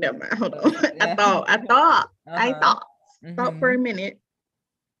on, wait, never mind. Hold on. I thought. I thought. Thought for a minute.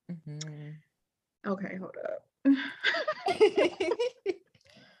 Okay, hold up.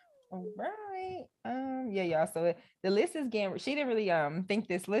 All right. Yeah, y'all. So the list is getting. She didn't really think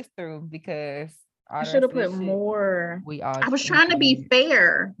this list through because I should have put more. I was trying to be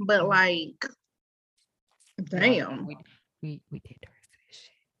fair, but like, damn. We did the rest of this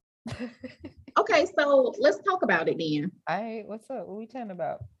shit. Okay, so let's talk about it then. All right, what's up? What we talking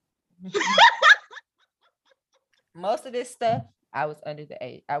about? Most of this stuff, I was under the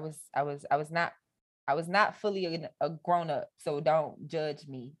age. I was not fully a grown up, so don't judge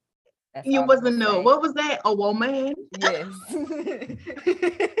me That's You all I'm wasn't gonna know. say. What was that? A woman? Yes.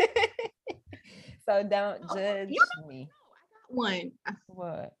 So don't Oh, judge you me. know, I got one.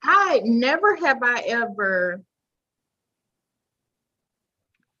 What? I never have I ever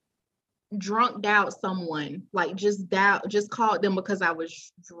drunked out someone, like just called them because I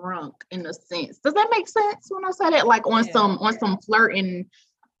was drunk in a sense. Does that make sense when I say that? Like on Yeah. some flirting,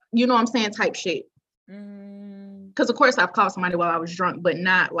 you know what I'm saying, type shit. Mm, Because of course I've called somebody while I was drunk, but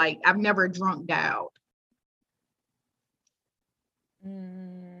not like I've never drunked out.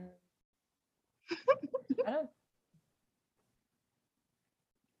 mm, I don't.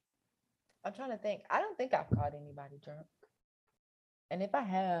 I'm trying to think. I don't think I've caught anybody drunk. And if I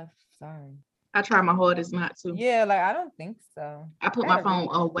have, sorry. I try my hardest not to. Yeah, like I don't think so. I put my phone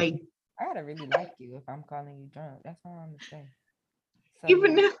away. I gotta really like you if I'm calling you drunk. That's all I'm gonna say. So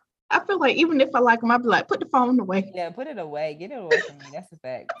Even yeah. if I feel like even if I like them, I'd be like, put the phone away. Yeah, put it away. Get it away from me. That's a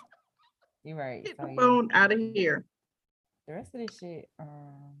fact. You're right. Get So the yeah. phone out of here. The rest of this shit, I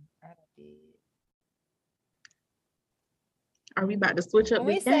did. Are we about to switch up When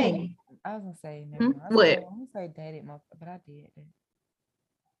we this say, game? I was gonna say, never mind. I was gonna say, What? when we say dated, but I did.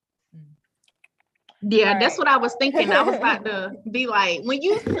 Yeah, All that's right. what I was thinking. I was about to be like, when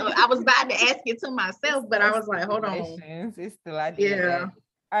you, I was about to ask it to myself, but I was like, hold on. It's still I did Yeah. that.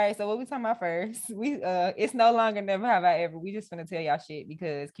 All right, so what we talking about first? We it's no longer never have I ever. We just gonna tell y'all shit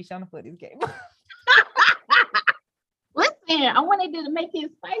because Kishana put this game. Listen, I wanted to make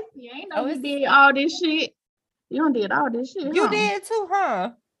it spicy. I ain't know Oh, you did all this shit. You done did all this shit, You huh? did too,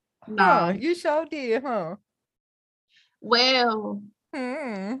 huh? No. Huh, you sure did, huh? Well,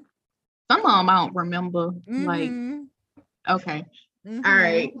 Hmm. some of them I don't remember. Like, Mm-hmm. okay. Mm-hmm. All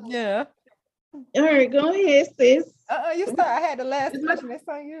right. Yeah. All right, go ahead, sis. You start. I had the last Is my- question. That's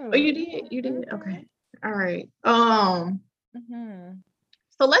on you. Oh, you did? You did? Mhm. Okay. All right. Mm-hmm.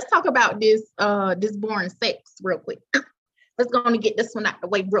 So let's talk about this boring sex real quick. Let's go on and get this one out the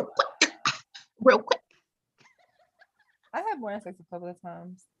way real quick. Real quick. I had boring sex a couple of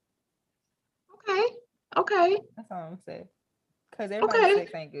times. Okay. Okay. That's all I'm saying. Because everybody's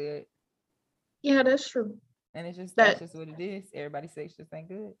sex ain't good. Yeah, that's true. And it's just that's just what it is. Everybody's sex just ain't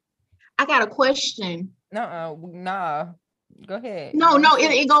good. I got a question. Nah. Go ahead. No,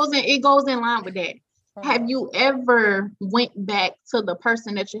 it goes in line with that. Have you ever went back to the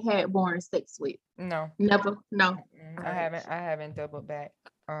person that you had boring sex with? No. Never. No. I haven't doubled back.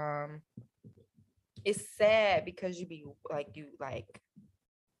 It's sad because you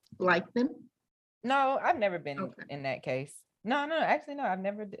like them. No, I've never been in that case. No, actually no, I've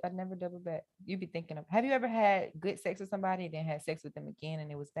never doubled back. You be thinking of, have you ever had good sex with somebody and then had sex with them again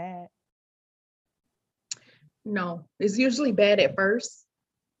and it was bad? No, it's usually bad at first,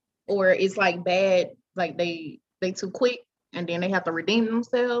 or it's like bad, like they too quick and then they have to redeem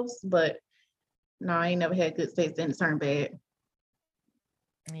themselves. But no, I ain't never had good sex and it turned bad.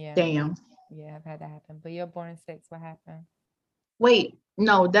 Yeah. Damn. Yeah, I've had that happen. But your boring sex, what happened? Wait,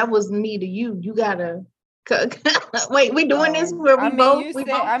 no, that was me to you. You gotta wait. We doing this where we both?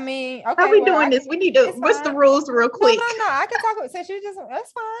 Okay. How we doing this? We need to. What's the rules, real quick? No. I can talk since you just.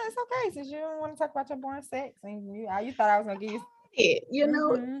 That's fine. It's okay. Since you don't want to talk about your boring sex and you thought I was gonna give you. It, you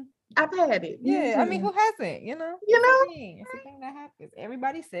know, I've had it. Yeah, I mean, who hasn't? You know. It's a thing that happens.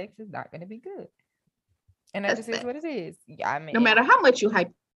 Everybody's sex is not gonna be good, and that just is what it is. Yeah, I mean, no matter how much you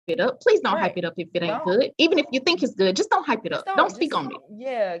hype it up, please don't hype it up if it ain't good. Even if you think it's good, just don't hype it up. Don't speak on it.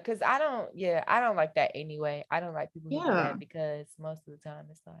 Yeah, because I don't like that anyway. I don't like people who do that because most of the time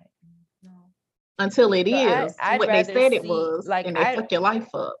it's like no. Until it is what they said it was, like, and they fuck your life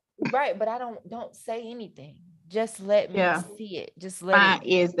up. Right, but I don't say anything. Just let me see it. Just let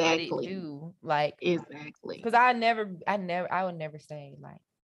it do. Like exactly. Because I would never say like,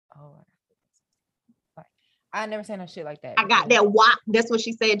 oh. I never say no shit like that. I got that wop. That's what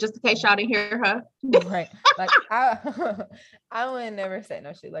she said, just in case y'all didn't hear her. Right. Like I would never say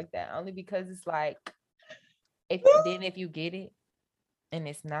no shit like that. Only because it's like if you get it and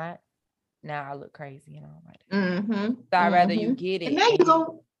it's not, now I look crazy, you know. Like so I'd rather you get it. And there you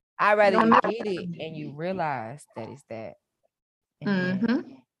go. I'd rather you get it and you realize that it's that. And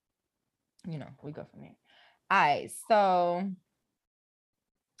then, you know, we go from there. All right, so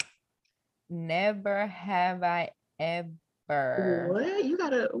never have I ever. What? You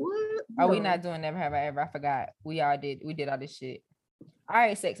gotta what? Are we not doing never have I ever? I forgot. We did all this shit. All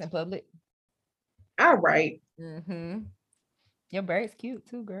right, sex in public. All right. Your bird's cute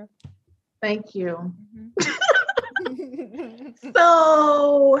too, girl. Thank you.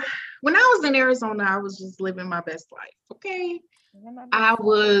 So when I was in Arizona, I was just living my best life. Okay. I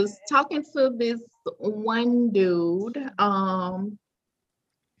was talking to this one dude.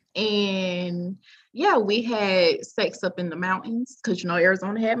 And yeah, we had sex up in the mountains because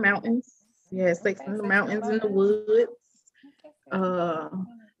Arizona had mountains. We had sex in the mountains, in the woods,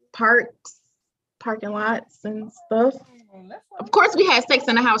 parks, parking lots and stuff. Of course, we had sex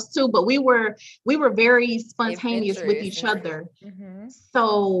in the house too, but we were very spontaneous with each other. Mm-hmm.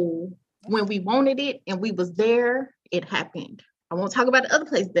 So when we wanted it and we was there, it happened. I won't talk about the other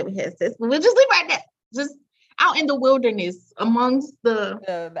places that we had sex, but we'll just leave right there. Just out in the wilderness amongst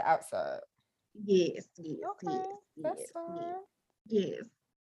the outside. Yes. Okay, that's fine. Yes.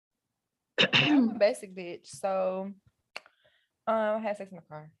 I'm a basic bitch, so I had sex in the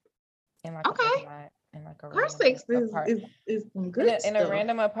car. In like okay. In like a car sex is some good in a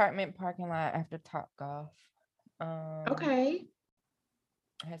random apartment parking lot after Topgolf. Okay.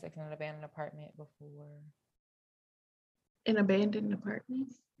 I had sex in an abandoned apartment before. An abandoned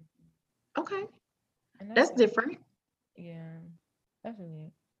apartment? Okay. That's different. Yeah. That's really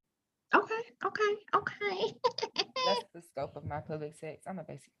it. Okay. That's the scope of my public sex. I'm a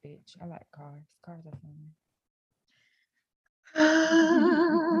basic bitch. I like cars. Cars are fun.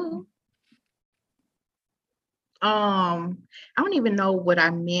 I don't even know what I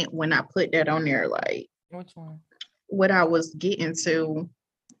meant when I put that on there. Like, which one? What I was getting to.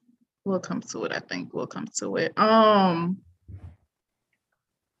 We'll come to it. I think we'll come to it.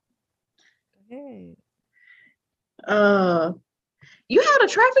 Hey. You had a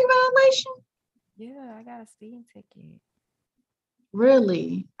traffic violation? Yeah, I got a speeding ticket.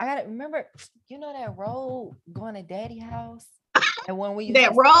 Really? I gotta remember, that road going to Daddy house. And when we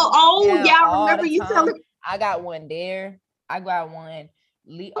that road, I remember you telling me. I got one there. I got one.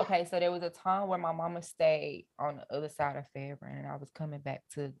 Okay, so there was a time where my mama stayed on the other side of Fairburn, and I was coming back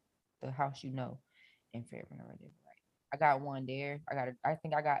to the house, in Fairburn already. I got one there.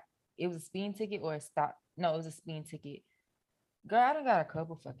 It was a speeding ticket or a stop. No, it was a speeding ticket. Girl, I done got a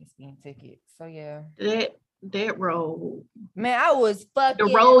couple fucking speeding tickets. So yeah. That road. Man, I was fucking.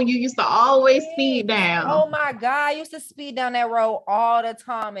 The road you used to always speed down. Oh my God. I used to speed down that road all the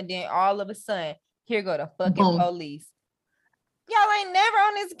time. And then all of a sudden, here go the fucking police. Y'all ain't never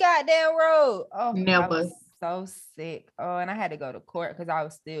on this goddamn road. Oh, never. I was so sick. Oh, and I had to go to court because I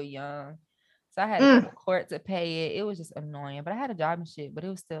was still young. So I had to go to court to pay it. It was just annoying. But I had a job and shit. But it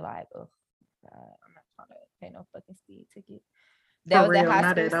was still like, oh God, I'm not trying to pay no fucking speed ticket. That was the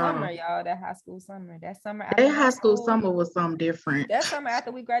high school summer, y'all. That high school summer. That summer. That high school summer was something different. That summer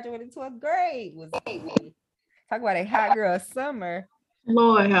after we graduated 12th grade was talk about a hot girl summer.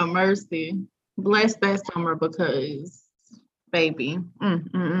 Lord have mercy. Bless that summer because, baby,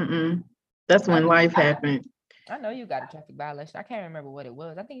 that's when life happened. I know you got a traffic violation. I can't remember what it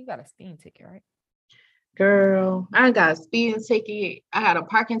was. I think you got a speeding ticket, right? Girl, I got a speeding ticket. I got a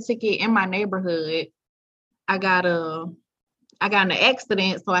parking ticket in my neighborhood. I got in an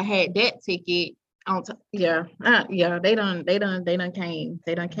accident, so I had that ticket. They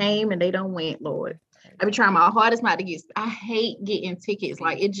done came and they done went, Lord. I be trying my hardest not to get. I hate getting tickets.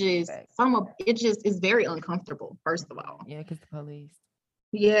 Like it just is very uncomfortable. First of all, yeah, because the police.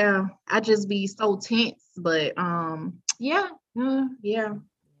 Yeah, I just be so tense. But yeah.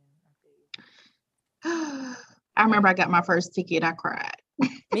 I remember I got my first ticket. I cried.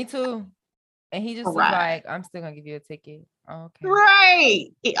 Me too. And he just was like, I'm still gonna give you a ticket. Okay. Right.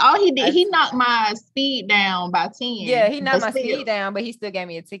 All he did, he knocked my speed down by 10. Yeah, he knocked my speed down, but he still gave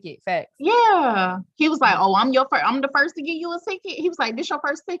me a ticket. Facts. Yeah. He was like, oh, I'm the first to give you a ticket. He was like, this your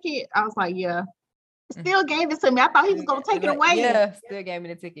first ticket? I was like, yeah. Still gave it to me. I thought he was gonna take it away. Yeah, still gave me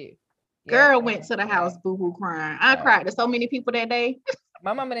the ticket. Girl went to the house boohoo crying. I cried to so many people that day.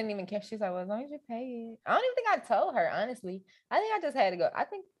 My mama didn't even care. She's like, well, as long as you pay it. I don't even think I told her, honestly. I think I just had to go. I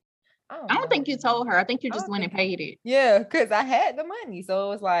don't think you told her. I think you just went and paid it. Yeah, because I had the money. So it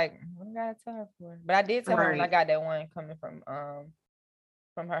was like, what did I tell her for? But I did tell her when I got that one coming from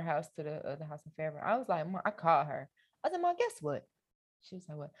her house to the other house in Fairburn. I was like, Mom, I called her. I said, Mom, guess what? She was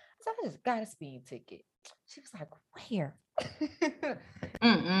like, what? I said, I just got a speeding ticket. She was like, where?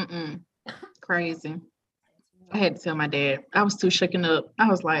 Crazy. I had to tell my dad. I was too shaken up. I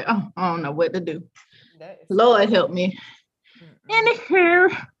was like, oh, I don't know what to do. Lord help me.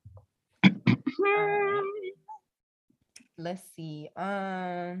 Anywho. Let's see.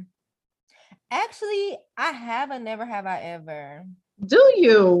 Actually, I have a never have I ever. Do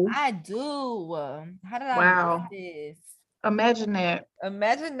you? I do. How did I miss this? Imagine that.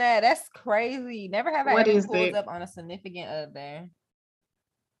 That's crazy. Never have I ever pulled up on a significant other.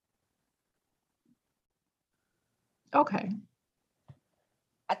 Okay.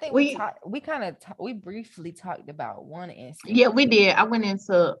 I think we briefly talked about one instance. Yeah, we did. I went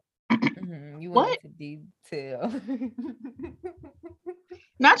into you went into detail.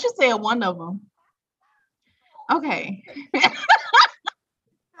 Not you said one of them. Okay.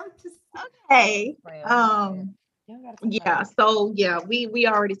 I'm just Okay. playing. I'm just playing. Yeah. So yeah, we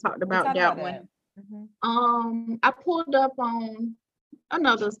already talked about that one. I pulled up on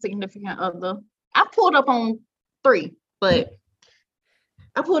another significant other. I pulled up on 3, but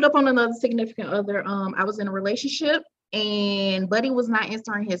I pulled up on another significant other. I was in a relationship and Buddy was not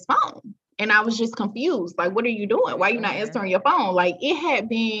answering his phone. And I was just confused. Like, what are you doing? Why are you not answering your phone? Like, it had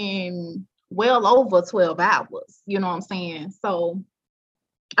been well over 12 hours. You know what I'm saying? So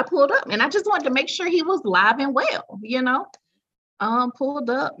I pulled up and I just wanted to make sure he was live and well, you know.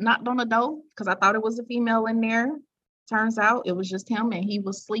 Pulled up, knocked on the door because I thought it was a female in there. Turns out it was just him and he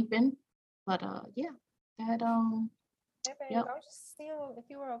was sleeping. But yeah, that Hey, babe, yep. I was just seeing if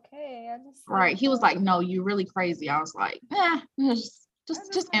you were okay. Right. He was like, "No, you're really crazy." I was like,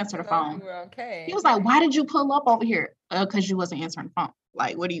 just answer the phone. You were okay. He was like, "Why did you pull up over here?" Because you wasn't answering the phone.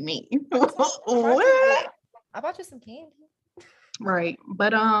 Like, what do you mean? What? I bought you some candy. Right.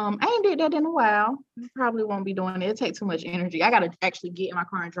 But I ain't did that in a while. Probably won't be doing it. It takes too much energy. I gotta actually get in my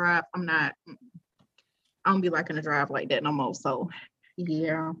car and drive. I don't be liking to drive like that no more. So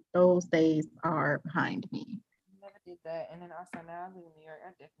yeah, those days are behind me. Never did that. And then also now I live in New York. I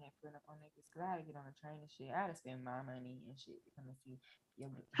definitely put up on niggas because I had to get on the train and shit. I had to spend my money and shit to come and see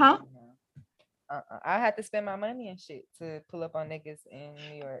you. Huh? I had to spend my money and shit to pull up on niggas in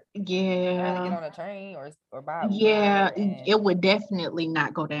New York. Yeah. I had to get on a train or buy Uber. Yeah, it would definitely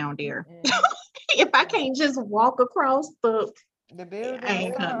not go down there. If I can't just walk across the building, I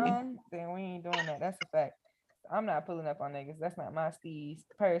ain't coming. Then we ain't doing that. That's a fact. I'm not pulling up on niggas. That's not my steez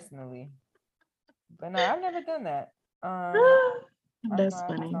personally. But no, I've never done that. That's I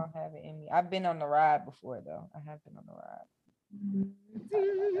funny. don't have it in me. I've been on the ride before though. I have been on the ride.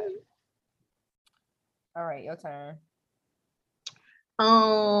 All right, your turn.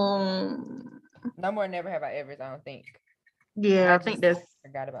 No more never have I ever, I don't think. Yeah, I think that's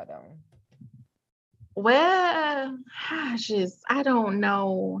forgot about that one. Well, I don't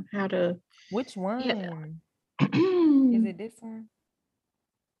know how to. Which one? Yeah. Is it this one?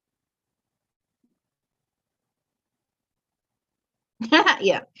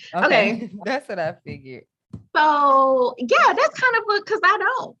 Yeah. Okay. That's what I figured. So yeah, that's kind of because I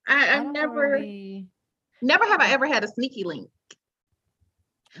don't. I've never have I ever had a sneaky link.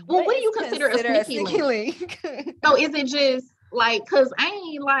 Well, what do you consider a sneaky link? So is it just like, cause I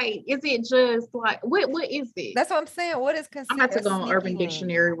ain't like, is it just like what is it? That's what I'm saying. What is considered? I have to go on Urban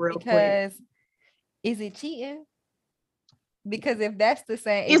Dictionary real quick. Is it cheating? Because if that's the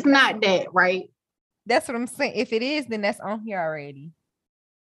same, it's not that, right? That's what I'm saying. If it is, then that's on here already.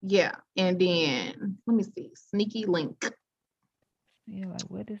 Yeah, and then let me see, sneaky link. Yeah, like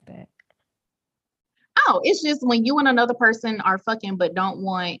what is that? Oh, it's just when you and another person are fucking but don't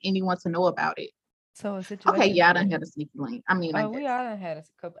want anyone to know about it. So a situation. Okay, yeah, I done had a sneaky link. I mean, we all done had a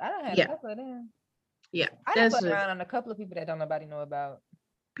couple. I done had a couple of them. Yeah, I done put around on a couple of people that don't nobody know about.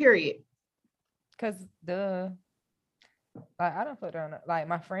 Period. Cause like I don't put around like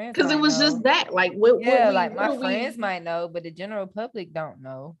my friends. Because it was just that, like what? Like my friends might know, but the general public don't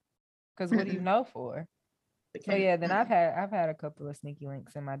know. Cause what do you know for? So yeah, then I've had a couple of sneaky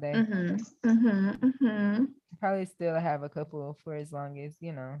links in my day. Probably still have a couple for as long as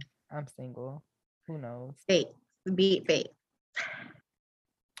I'm single. Who knows? Be fake.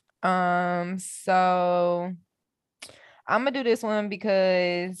 So I'm gonna do this one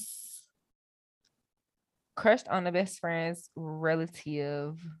because crushed on the best friend's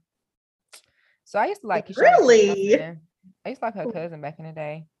relative. So I used to like really. I used to like her cousin back in the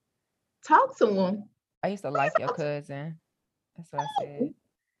day. Talk to him. I used to like your cousin. That's what I said.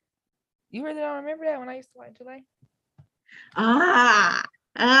 You really don't remember that when I used to like July?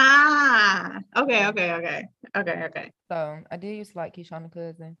 Okay. So I did used to like Keyshawn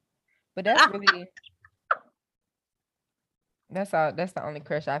cousin, but that's really that's the only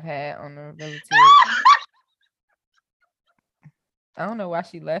crush I've had on a relative. I don't know why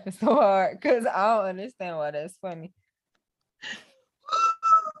she laughing so hard because I don't understand why that's funny.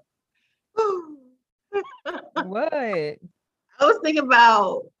 What? I was thinking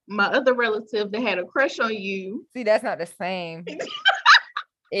about my other relative that had a crush on you. See, that's not the same.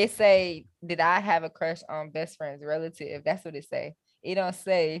 It say, did I have a crush on best friend's relative? That's what it say. It don't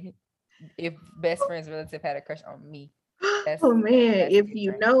say if best friend's relative had a crush on me. Oh man, if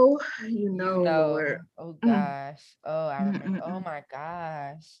you know, you know. Lord. Oh gosh. Oh, I remember. Oh my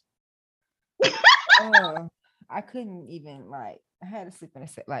gosh. Oh, I couldn't even I had to sleep in a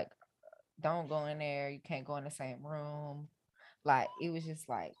set. Like, don't go in there. You can't go in the same room. Like, it was just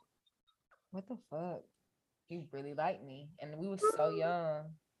like, what the fuck? He really liked me, and we were so young.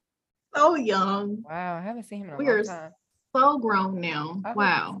 So young. Wow, I haven't seen him in a We long are time. so grown now. I hope he's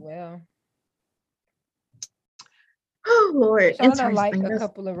Wow. well. Oh Lord, Sean, I like interesting. a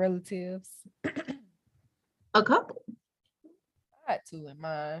couple of relatives. A couple. I had two in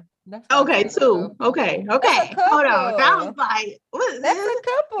mind. That's why I Okay, said two. Okay. That's a Hold on. I was couple. like, what is That's this? a It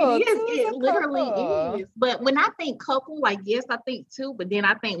couple. is. Two's It a literally couple. is. But when I think couple, like, yes, I think two. But then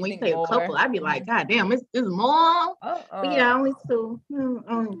I think You when you think say a couple, more? I'd be like, God damn, it's more. But yeah, only two.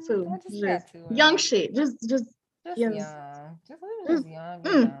 Only two. I just Just got two in young mind. shit. Just Just yes. young. Just we were Just just young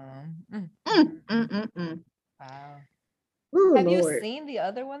and mm, dumb. mm. Wow. Oh Have you Lord. seen the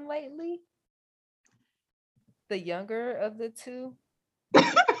other one lately? The younger of the two?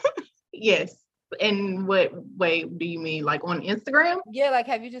 Yes. In what way do you mean? Like on Instagram? Yeah, like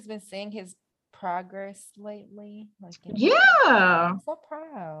have you just been seeing his progress lately? Like Yeah. I'm so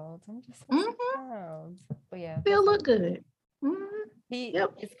proud. I'm just so proud. But yeah, Still look good. Mhm.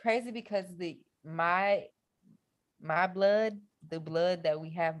 Yep. it's crazy because my blood, the blood that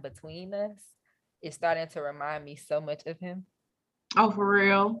we have between us, is starting to remind me so much of him. Oh, for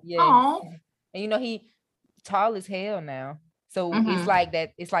real? Yes. Oh. And he tall as hell now. So it's like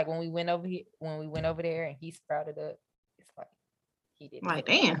that. It's like when we went over there and he sprouted up. It's like he did. Like,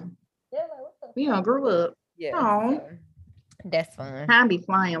 damn. Yeah, like what the We all grew up. yeah. Oh. So that's fun. Time be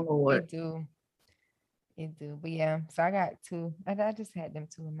flying, Lord. It do. It do. But yeah, so I got two. I just had them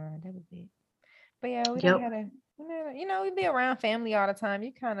two in mind. That was it. But yeah, we don't had a we be around family all the time.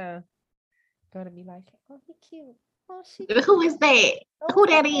 You kind of go to be like, oh, he cute. Oh, she cute. Who is that? Oh, Who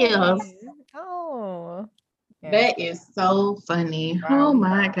that is? Oh. Yeah. That is so funny. Wow, Oh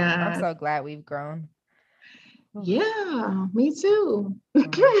my God. I'm so glad we've grown. Yeah, me too. All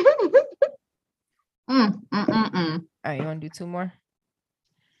right, you want to do two more?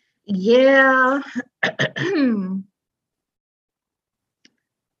 Yeah.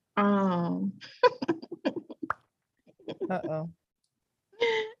 Uh-oh.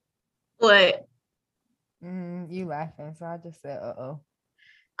 What? You laughing, so I just said uh-oh.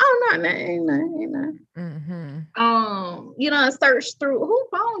 Oh, no. You done search through who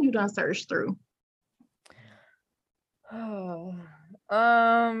phone you done search through? Oh,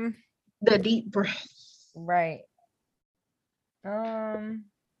 the deep breath. Right. And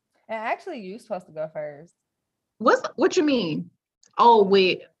actually you supposed to go first. What you mean? Oh,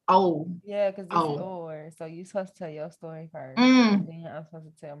 yeah, because it's yours. So you supposed to tell your story first. And then I'm supposed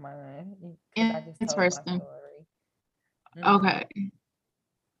to tell mine. Because I just told my story. Okay.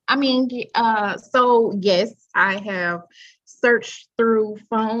 I mean, so yes, I have searched through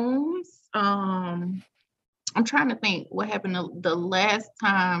phones. I'm trying to think what happened the last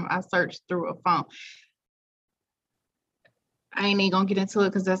time I searched through a phone. I ain't even gonna get into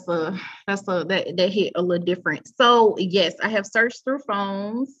it because that hit a little different. So yes, I have searched through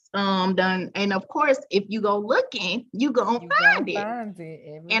phones, done, and of course, if you go looking, you gonna find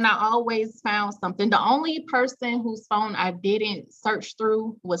it. And I always found something. The only person whose phone I didn't search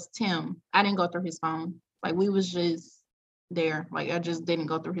through was Tim. I didn't go through his phone. Like we was just there. Like I just didn't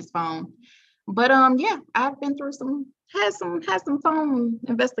go through his phone. But yeah, I've been through had some phone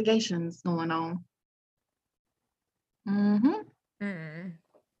investigations going on.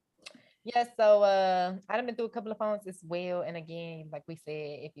 Yeah, so I've been through a couple of phones as well. And again, like we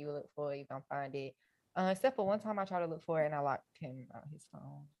said, if you look for it, you're gonna find it. Except for one time I tried to look for it and I locked him out his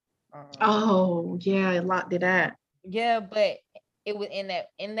phone. Oh yeah, it locked it out. Yeah, but it was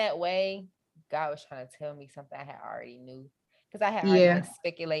in that way, God was trying to tell me something I had already knew. Because I had already been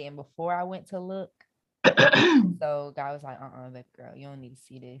speculating before I went to look. So God was like, baby girl, you don't need to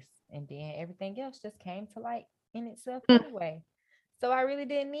see this. And then everything else just came to light in itself anyway. So I really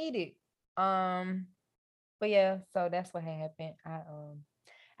didn't need it. But yeah, so that's what happened.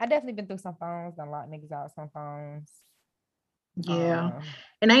 I definitely been through some phones, done locked niggas out some phones. Yeah.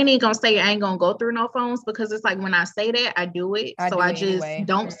 And I ain't even gonna say I ain't gonna go through no phones because it's like when I say that, I do it. So I just anyway.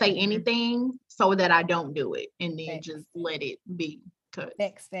 Don't say anything so that I don't do it and then just let it be.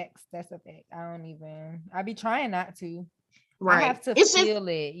 Facts. That's a fact. I be trying not to. Right. I have to feel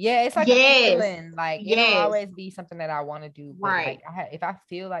it. Yeah, it's like a feeling. Like it don't always be something that I want to do. But right. Like if I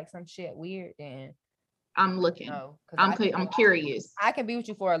feel like some shit weird, then I'm looking. I'm curious. I can be with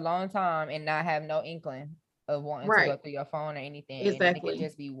you for a long time and not have no inkling of wanting to go through your phone or anything. Exactly. And it can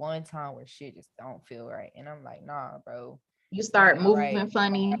just be one time where shit just don't feel right. And I'm like, nah, bro. You start moving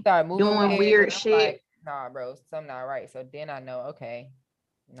funny, doing weird shit. Like, nah, bro, something not right. So then I know, okay,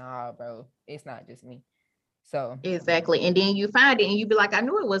 nah, bro, it's not just me. So exactly. And then you find it and you be like, I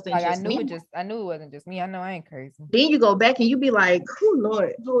knew it wasn't like just me. I knew it wasn't just me. I know I ain't crazy. Then you go back and you be like, oh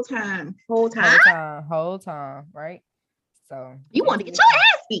Lord, whole time, right? So you want to get your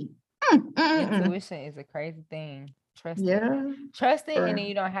ass beat. Intuition is a crazy thing. Trust it. And then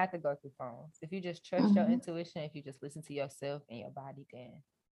you don't have to go through phones. If you just trust your intuition, if you just listen to yourself and your body, then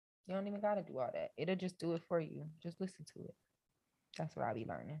you don't even gotta do all that. It'll just do it for you. Just listen to it. That's what I'll be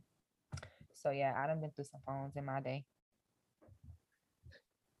learning. So yeah, I done been through some phones in my day.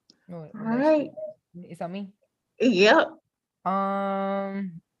 All right. It's on me. Yep.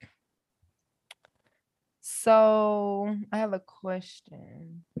 So I have a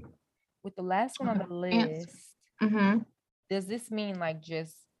question. With the last one on the list, does this mean like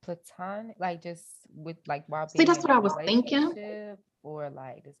just platonic, like just with like while being that's what I was thinking. Or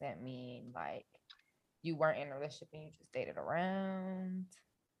like does that mean like you weren't in a relationship and you just dated around?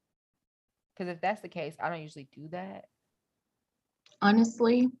 Because if that's the case, I don't usually do that.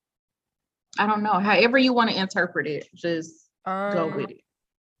 Honestly, I don't know. However you want to interpret it, just go with it.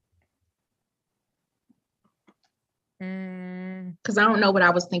 Because I don't know what I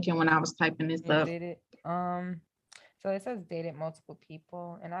was thinking when I was typing this up. Did it? So it says dated multiple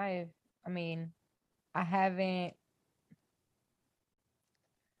people, and I haven't.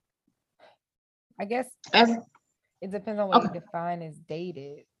 I guess it depends on what you define as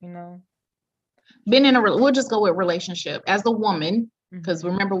dated, you know. Been in we'll just go with relationship. As a woman, because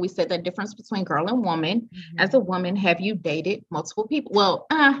remember we said that difference between girl and woman. As a woman, have you dated multiple people? Well,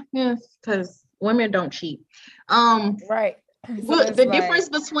 yes, because women don't cheat. Right. So the difference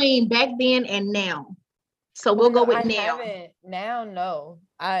between back then and now. So we'll go with now. Now, no,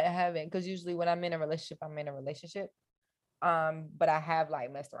 I haven't, because usually when I'm in a relationship, but I have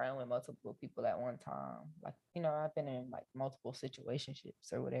like messed around with multiple people at one time. Like, you know, I've been in like multiple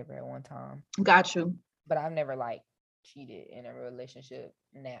situationships or whatever at one time. Got you. But I've never like cheated in a relationship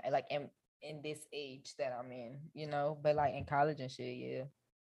now, like in this age that I'm in, you know. But like in college and shit, yeah,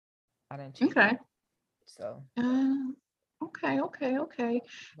 I didn't cheat. Okay. So. Okay.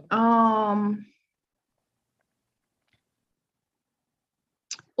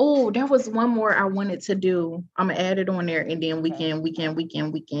 Oh, there was one more I wanted to do. I'm gonna add it on there, and then we can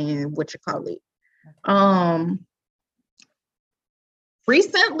what you call it?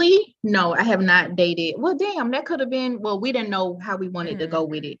 Recently, no, I have not dated. Well, damn, that could have been. Well, we didn't know how we wanted to go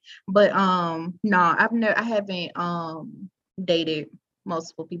with it, but no, I haven't dated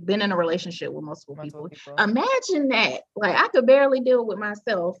multiple people, been in a relationship with multiple people. Imagine that. Like, I could barely deal with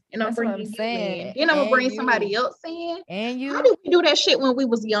myself, and I'm bringing you in. Then I'm gonna bring somebody else in. And you? How did we do that shit when we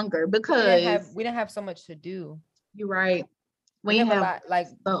was younger? Because we didn't have so much to do. You're right. We have a lot, like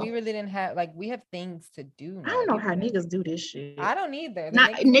we really didn't have, like we have things to do now. I don't know how niggas do this shit. I don't either.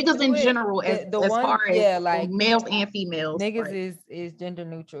 Not niggas in general, as far as like males and females. Niggas is gender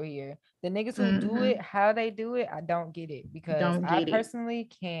neutral here. The niggas who do it, how they do it, I don't get it, because I personally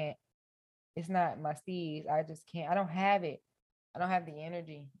can't. It's not my steez. I just can't. I don't have it. I don't have the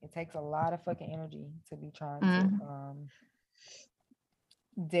energy. It takes a lot of fucking energy to be trying to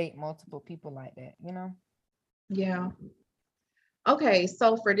date multiple people like that, you know? Yeah. Okay,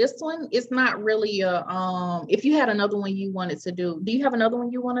 so for this one, it's not really a if you had another one you wanted to do you have another one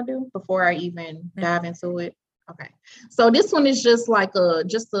you want to do before I even dive into it? Okay, so this one is just like a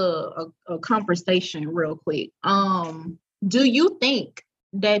conversation real quick. Do you think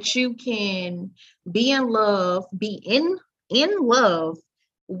that you can be in love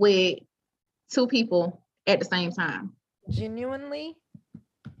with two people at the same time? Genuinely?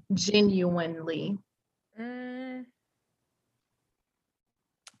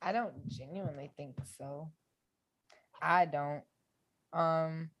 I don't genuinely think so. I don't.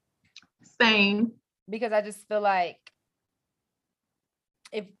 Same. Because I just feel like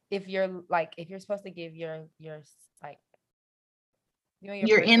if you're supposed to give your like, you know,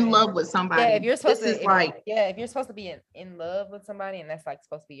 you're in love with somebody. Yeah, if you're supposed if you're supposed to be in love with somebody, and that's like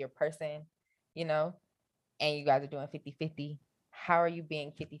supposed to be your person, you know, and you guys are doing 50-50, how are you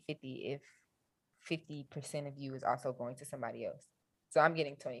being 50-50 if 50% of you is also going to somebody else? So I'm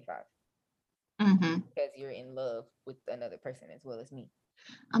getting 25 because you're in love with another person as well as me.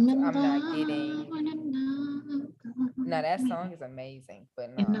 I'm not getting. Now that song is amazing, but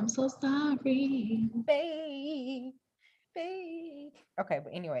no. And I'm so sorry, babe. Okay,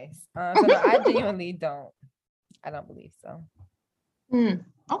 but anyways, so no, I genuinely don't. I don't believe so.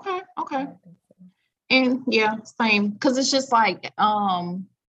 Okay. And yeah, same. Because it's just like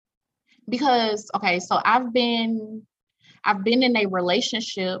because so I've been in a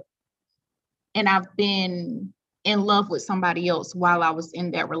relationship and I've been in love with somebody else while I was in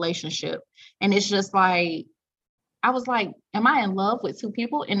that relationship. And it's just like, I was like, am I in love with two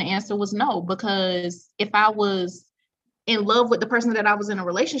people? And the answer was no, because if I was in love with the person that I was in a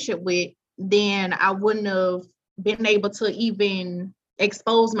relationship with, then I wouldn't have been able to even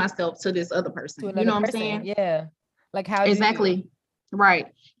expose myself to this other person. To You know another what I'm person. saying? Yeah. Like, how do you? Exactly. Right.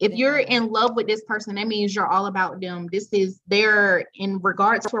 If you're Yeah. in love with this person, that means you're all about them. This is their, in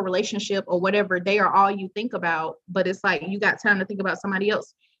regards to a relationship or whatever, they are all you think about. But it's like you got time to think about somebody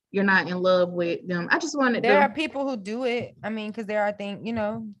else. You're not in love with them. I just wanted There to. are people who do it. I mean, because there are things, I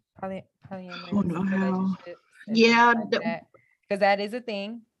polyamorous don't know how. relationships and things Yeah. like that. Because that is a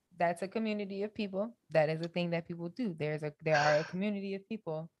thing. That's a community of people. That is a thing that people do. There are a community of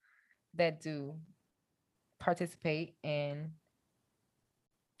people that do participate in,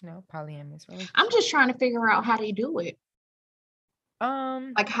 polyamorous I'm relationships. just trying to figure out how they do it.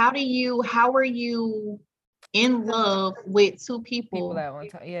 Like, how are you in love with two people people at one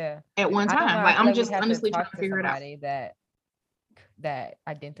time. Yeah. at one I don't know. time? I Like, feel I'm like we'd just have to honestly trying talk to to figure it out. somebody that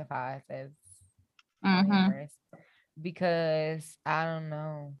identifies as Mm-hmm. polyamorous, because I don't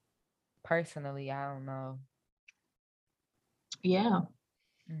know. Personally, I don't know. Yeah.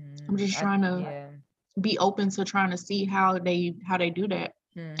 I'm just trying to be open to trying to see how they do that.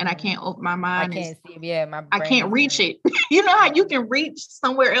 And I can't open my mind. I can't see. Yeah, my brain I can't reach it. You know how you can reach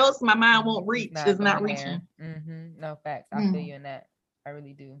somewhere else, my mind won't reach. It's not reaching. No, facts. I feel you in that. I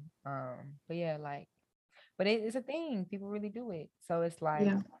really do. But yeah, like, but it's a thing. People really do it. So it's like,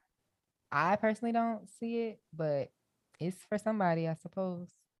 I personally don't see it, but it's for somebody, I suppose.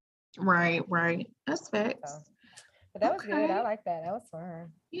 Right. That's facts. So, but that was good. I like that. That was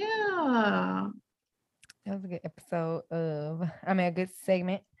fun. Yeah. That was a good episode a good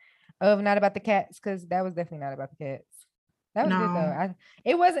segment of Not About the Cats, because that was definitely not about the cats. That was good though.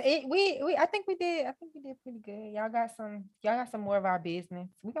 It wasn't it we I think we did pretty good. Y'all got some more of our business.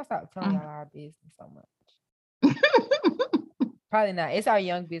 We gonna stop telling y'all our business so much. Probably not. It's our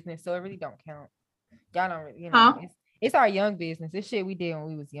young business, so it really don't count. Y'all don't really, it's our young business. It's shit we did when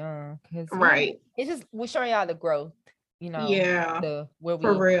we was young. Right. It's just we're showing y'all the growth, Yeah. where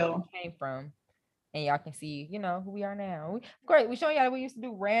we came from. And y'all can see, who we are now. Great. We showing y'all that we used to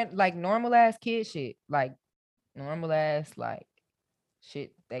do like normal ass kid shit. Like normal ass like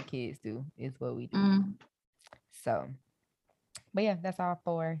shit that kids do is what we do. So, but yeah, that's all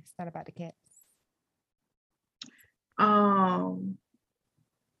for It's Not About the Cats.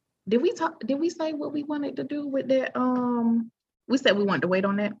 Did we say what we wanted to do with that? We said we wanted to wait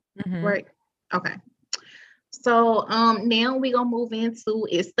on that, right? Okay. So now we gonna move into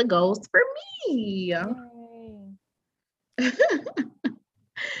It's the Goals for Me.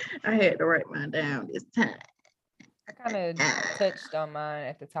 I had to write mine down this time. I kind of touched on mine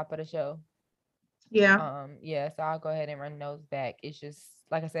at the top of the show. Yeah. So I'll go ahead and run those back. It's just,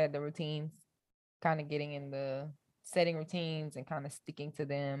 like I said, the routines, kind of getting in the setting routines and kind of sticking to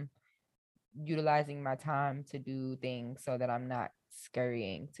them, utilizing my time to do things so that I'm not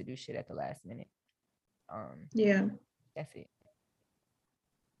scurrying to do shit at the last minute. Yeah. That's it.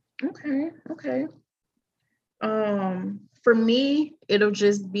 Okay. For me, it'll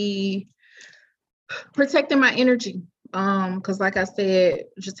just be protecting my energy. Because like I said,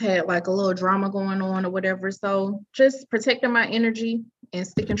 just had like a little drama going on or whatever. So just protecting my energy and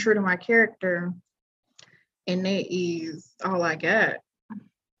sticking true to my character. And that is all I got.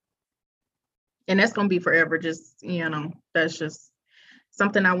 And that's gonna be forever. Just, that's just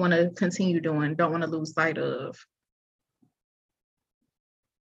something I want to continue doing. Don't want to lose sight of.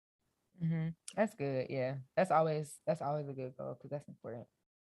 That's good. Yeah, that's always a good goal, because that's important.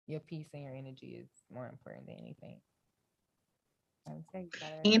 Your peace and your energy is more important than anything. And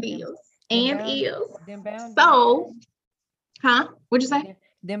is. So, what'd you say?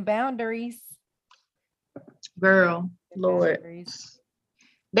 Them boundaries. Girl, Lord. Boundaries.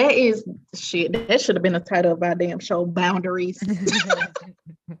 That is shit. That should have been the title of our damn show, Boundaries.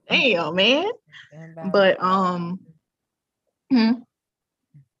 Damn, man. But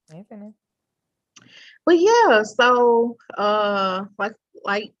but yeah, so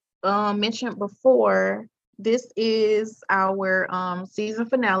like mentioned before, this is our season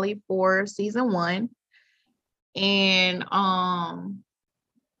finale for season 1. And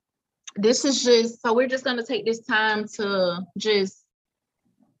this is just, so we're just gonna take this time to just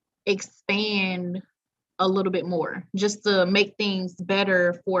expand a little bit more, just to make things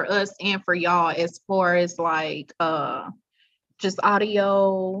better for us and for y'all, as far as like just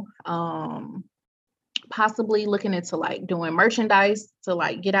audio, possibly looking into like doing merchandise to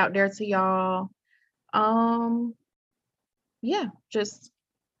like get out there to y'all. Yeah, just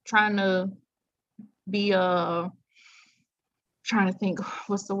trying to be trying to think,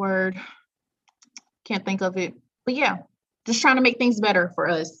 what's the word? Can't think of it. But yeah, just trying to make things better for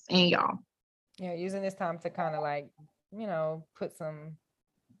us and y'all. Yeah, using this time to kind of like, put some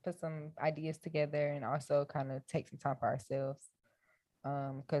ideas together and also kind of take some time for ourselves.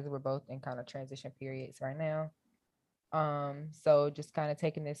 Because we're both in kind of transition periods right now. So just kind of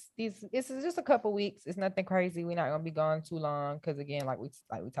taking this is just a couple weeks. It's nothing crazy. We're not gonna be gone too long because again, like we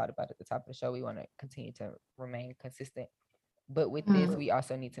talked about at the top of the show, we want to continue to remain consistent. But with this, we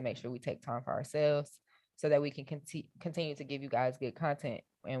also need to make sure we take time for ourselves so that we can continue to give you guys good content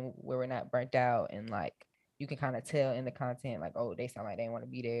and where we're not burnt out and like you can kind of tell in the content like, oh, they sound like they want to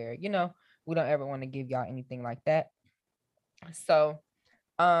be there. We don't ever want to give y'all anything like that. So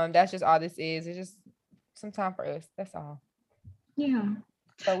that's just all this is. It's just some time for us. That's all. Yeah.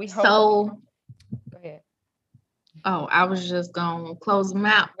 So we hope. Go ahead. Oh, I was just gonna close them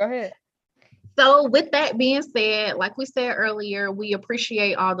out. Go ahead. So with that being said, like we said earlier, we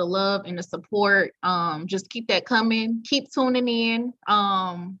appreciate all the love and the support. Just keep that coming. Keep tuning in.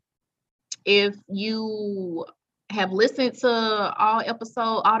 If you have listened to all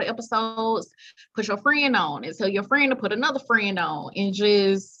the episodes, put your friend on and tell your friend to put another friend on and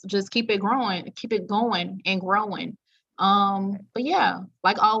just keep it growing, keep it going and growing. But yeah,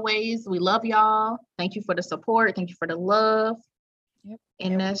 like always, we love y'all. Thank you for the support. Thank you for the love. Yep.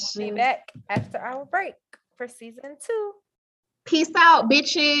 And that's we'll be back after our break for season 2. Peace out,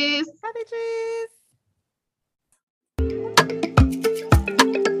 bitches. Bye, bitches.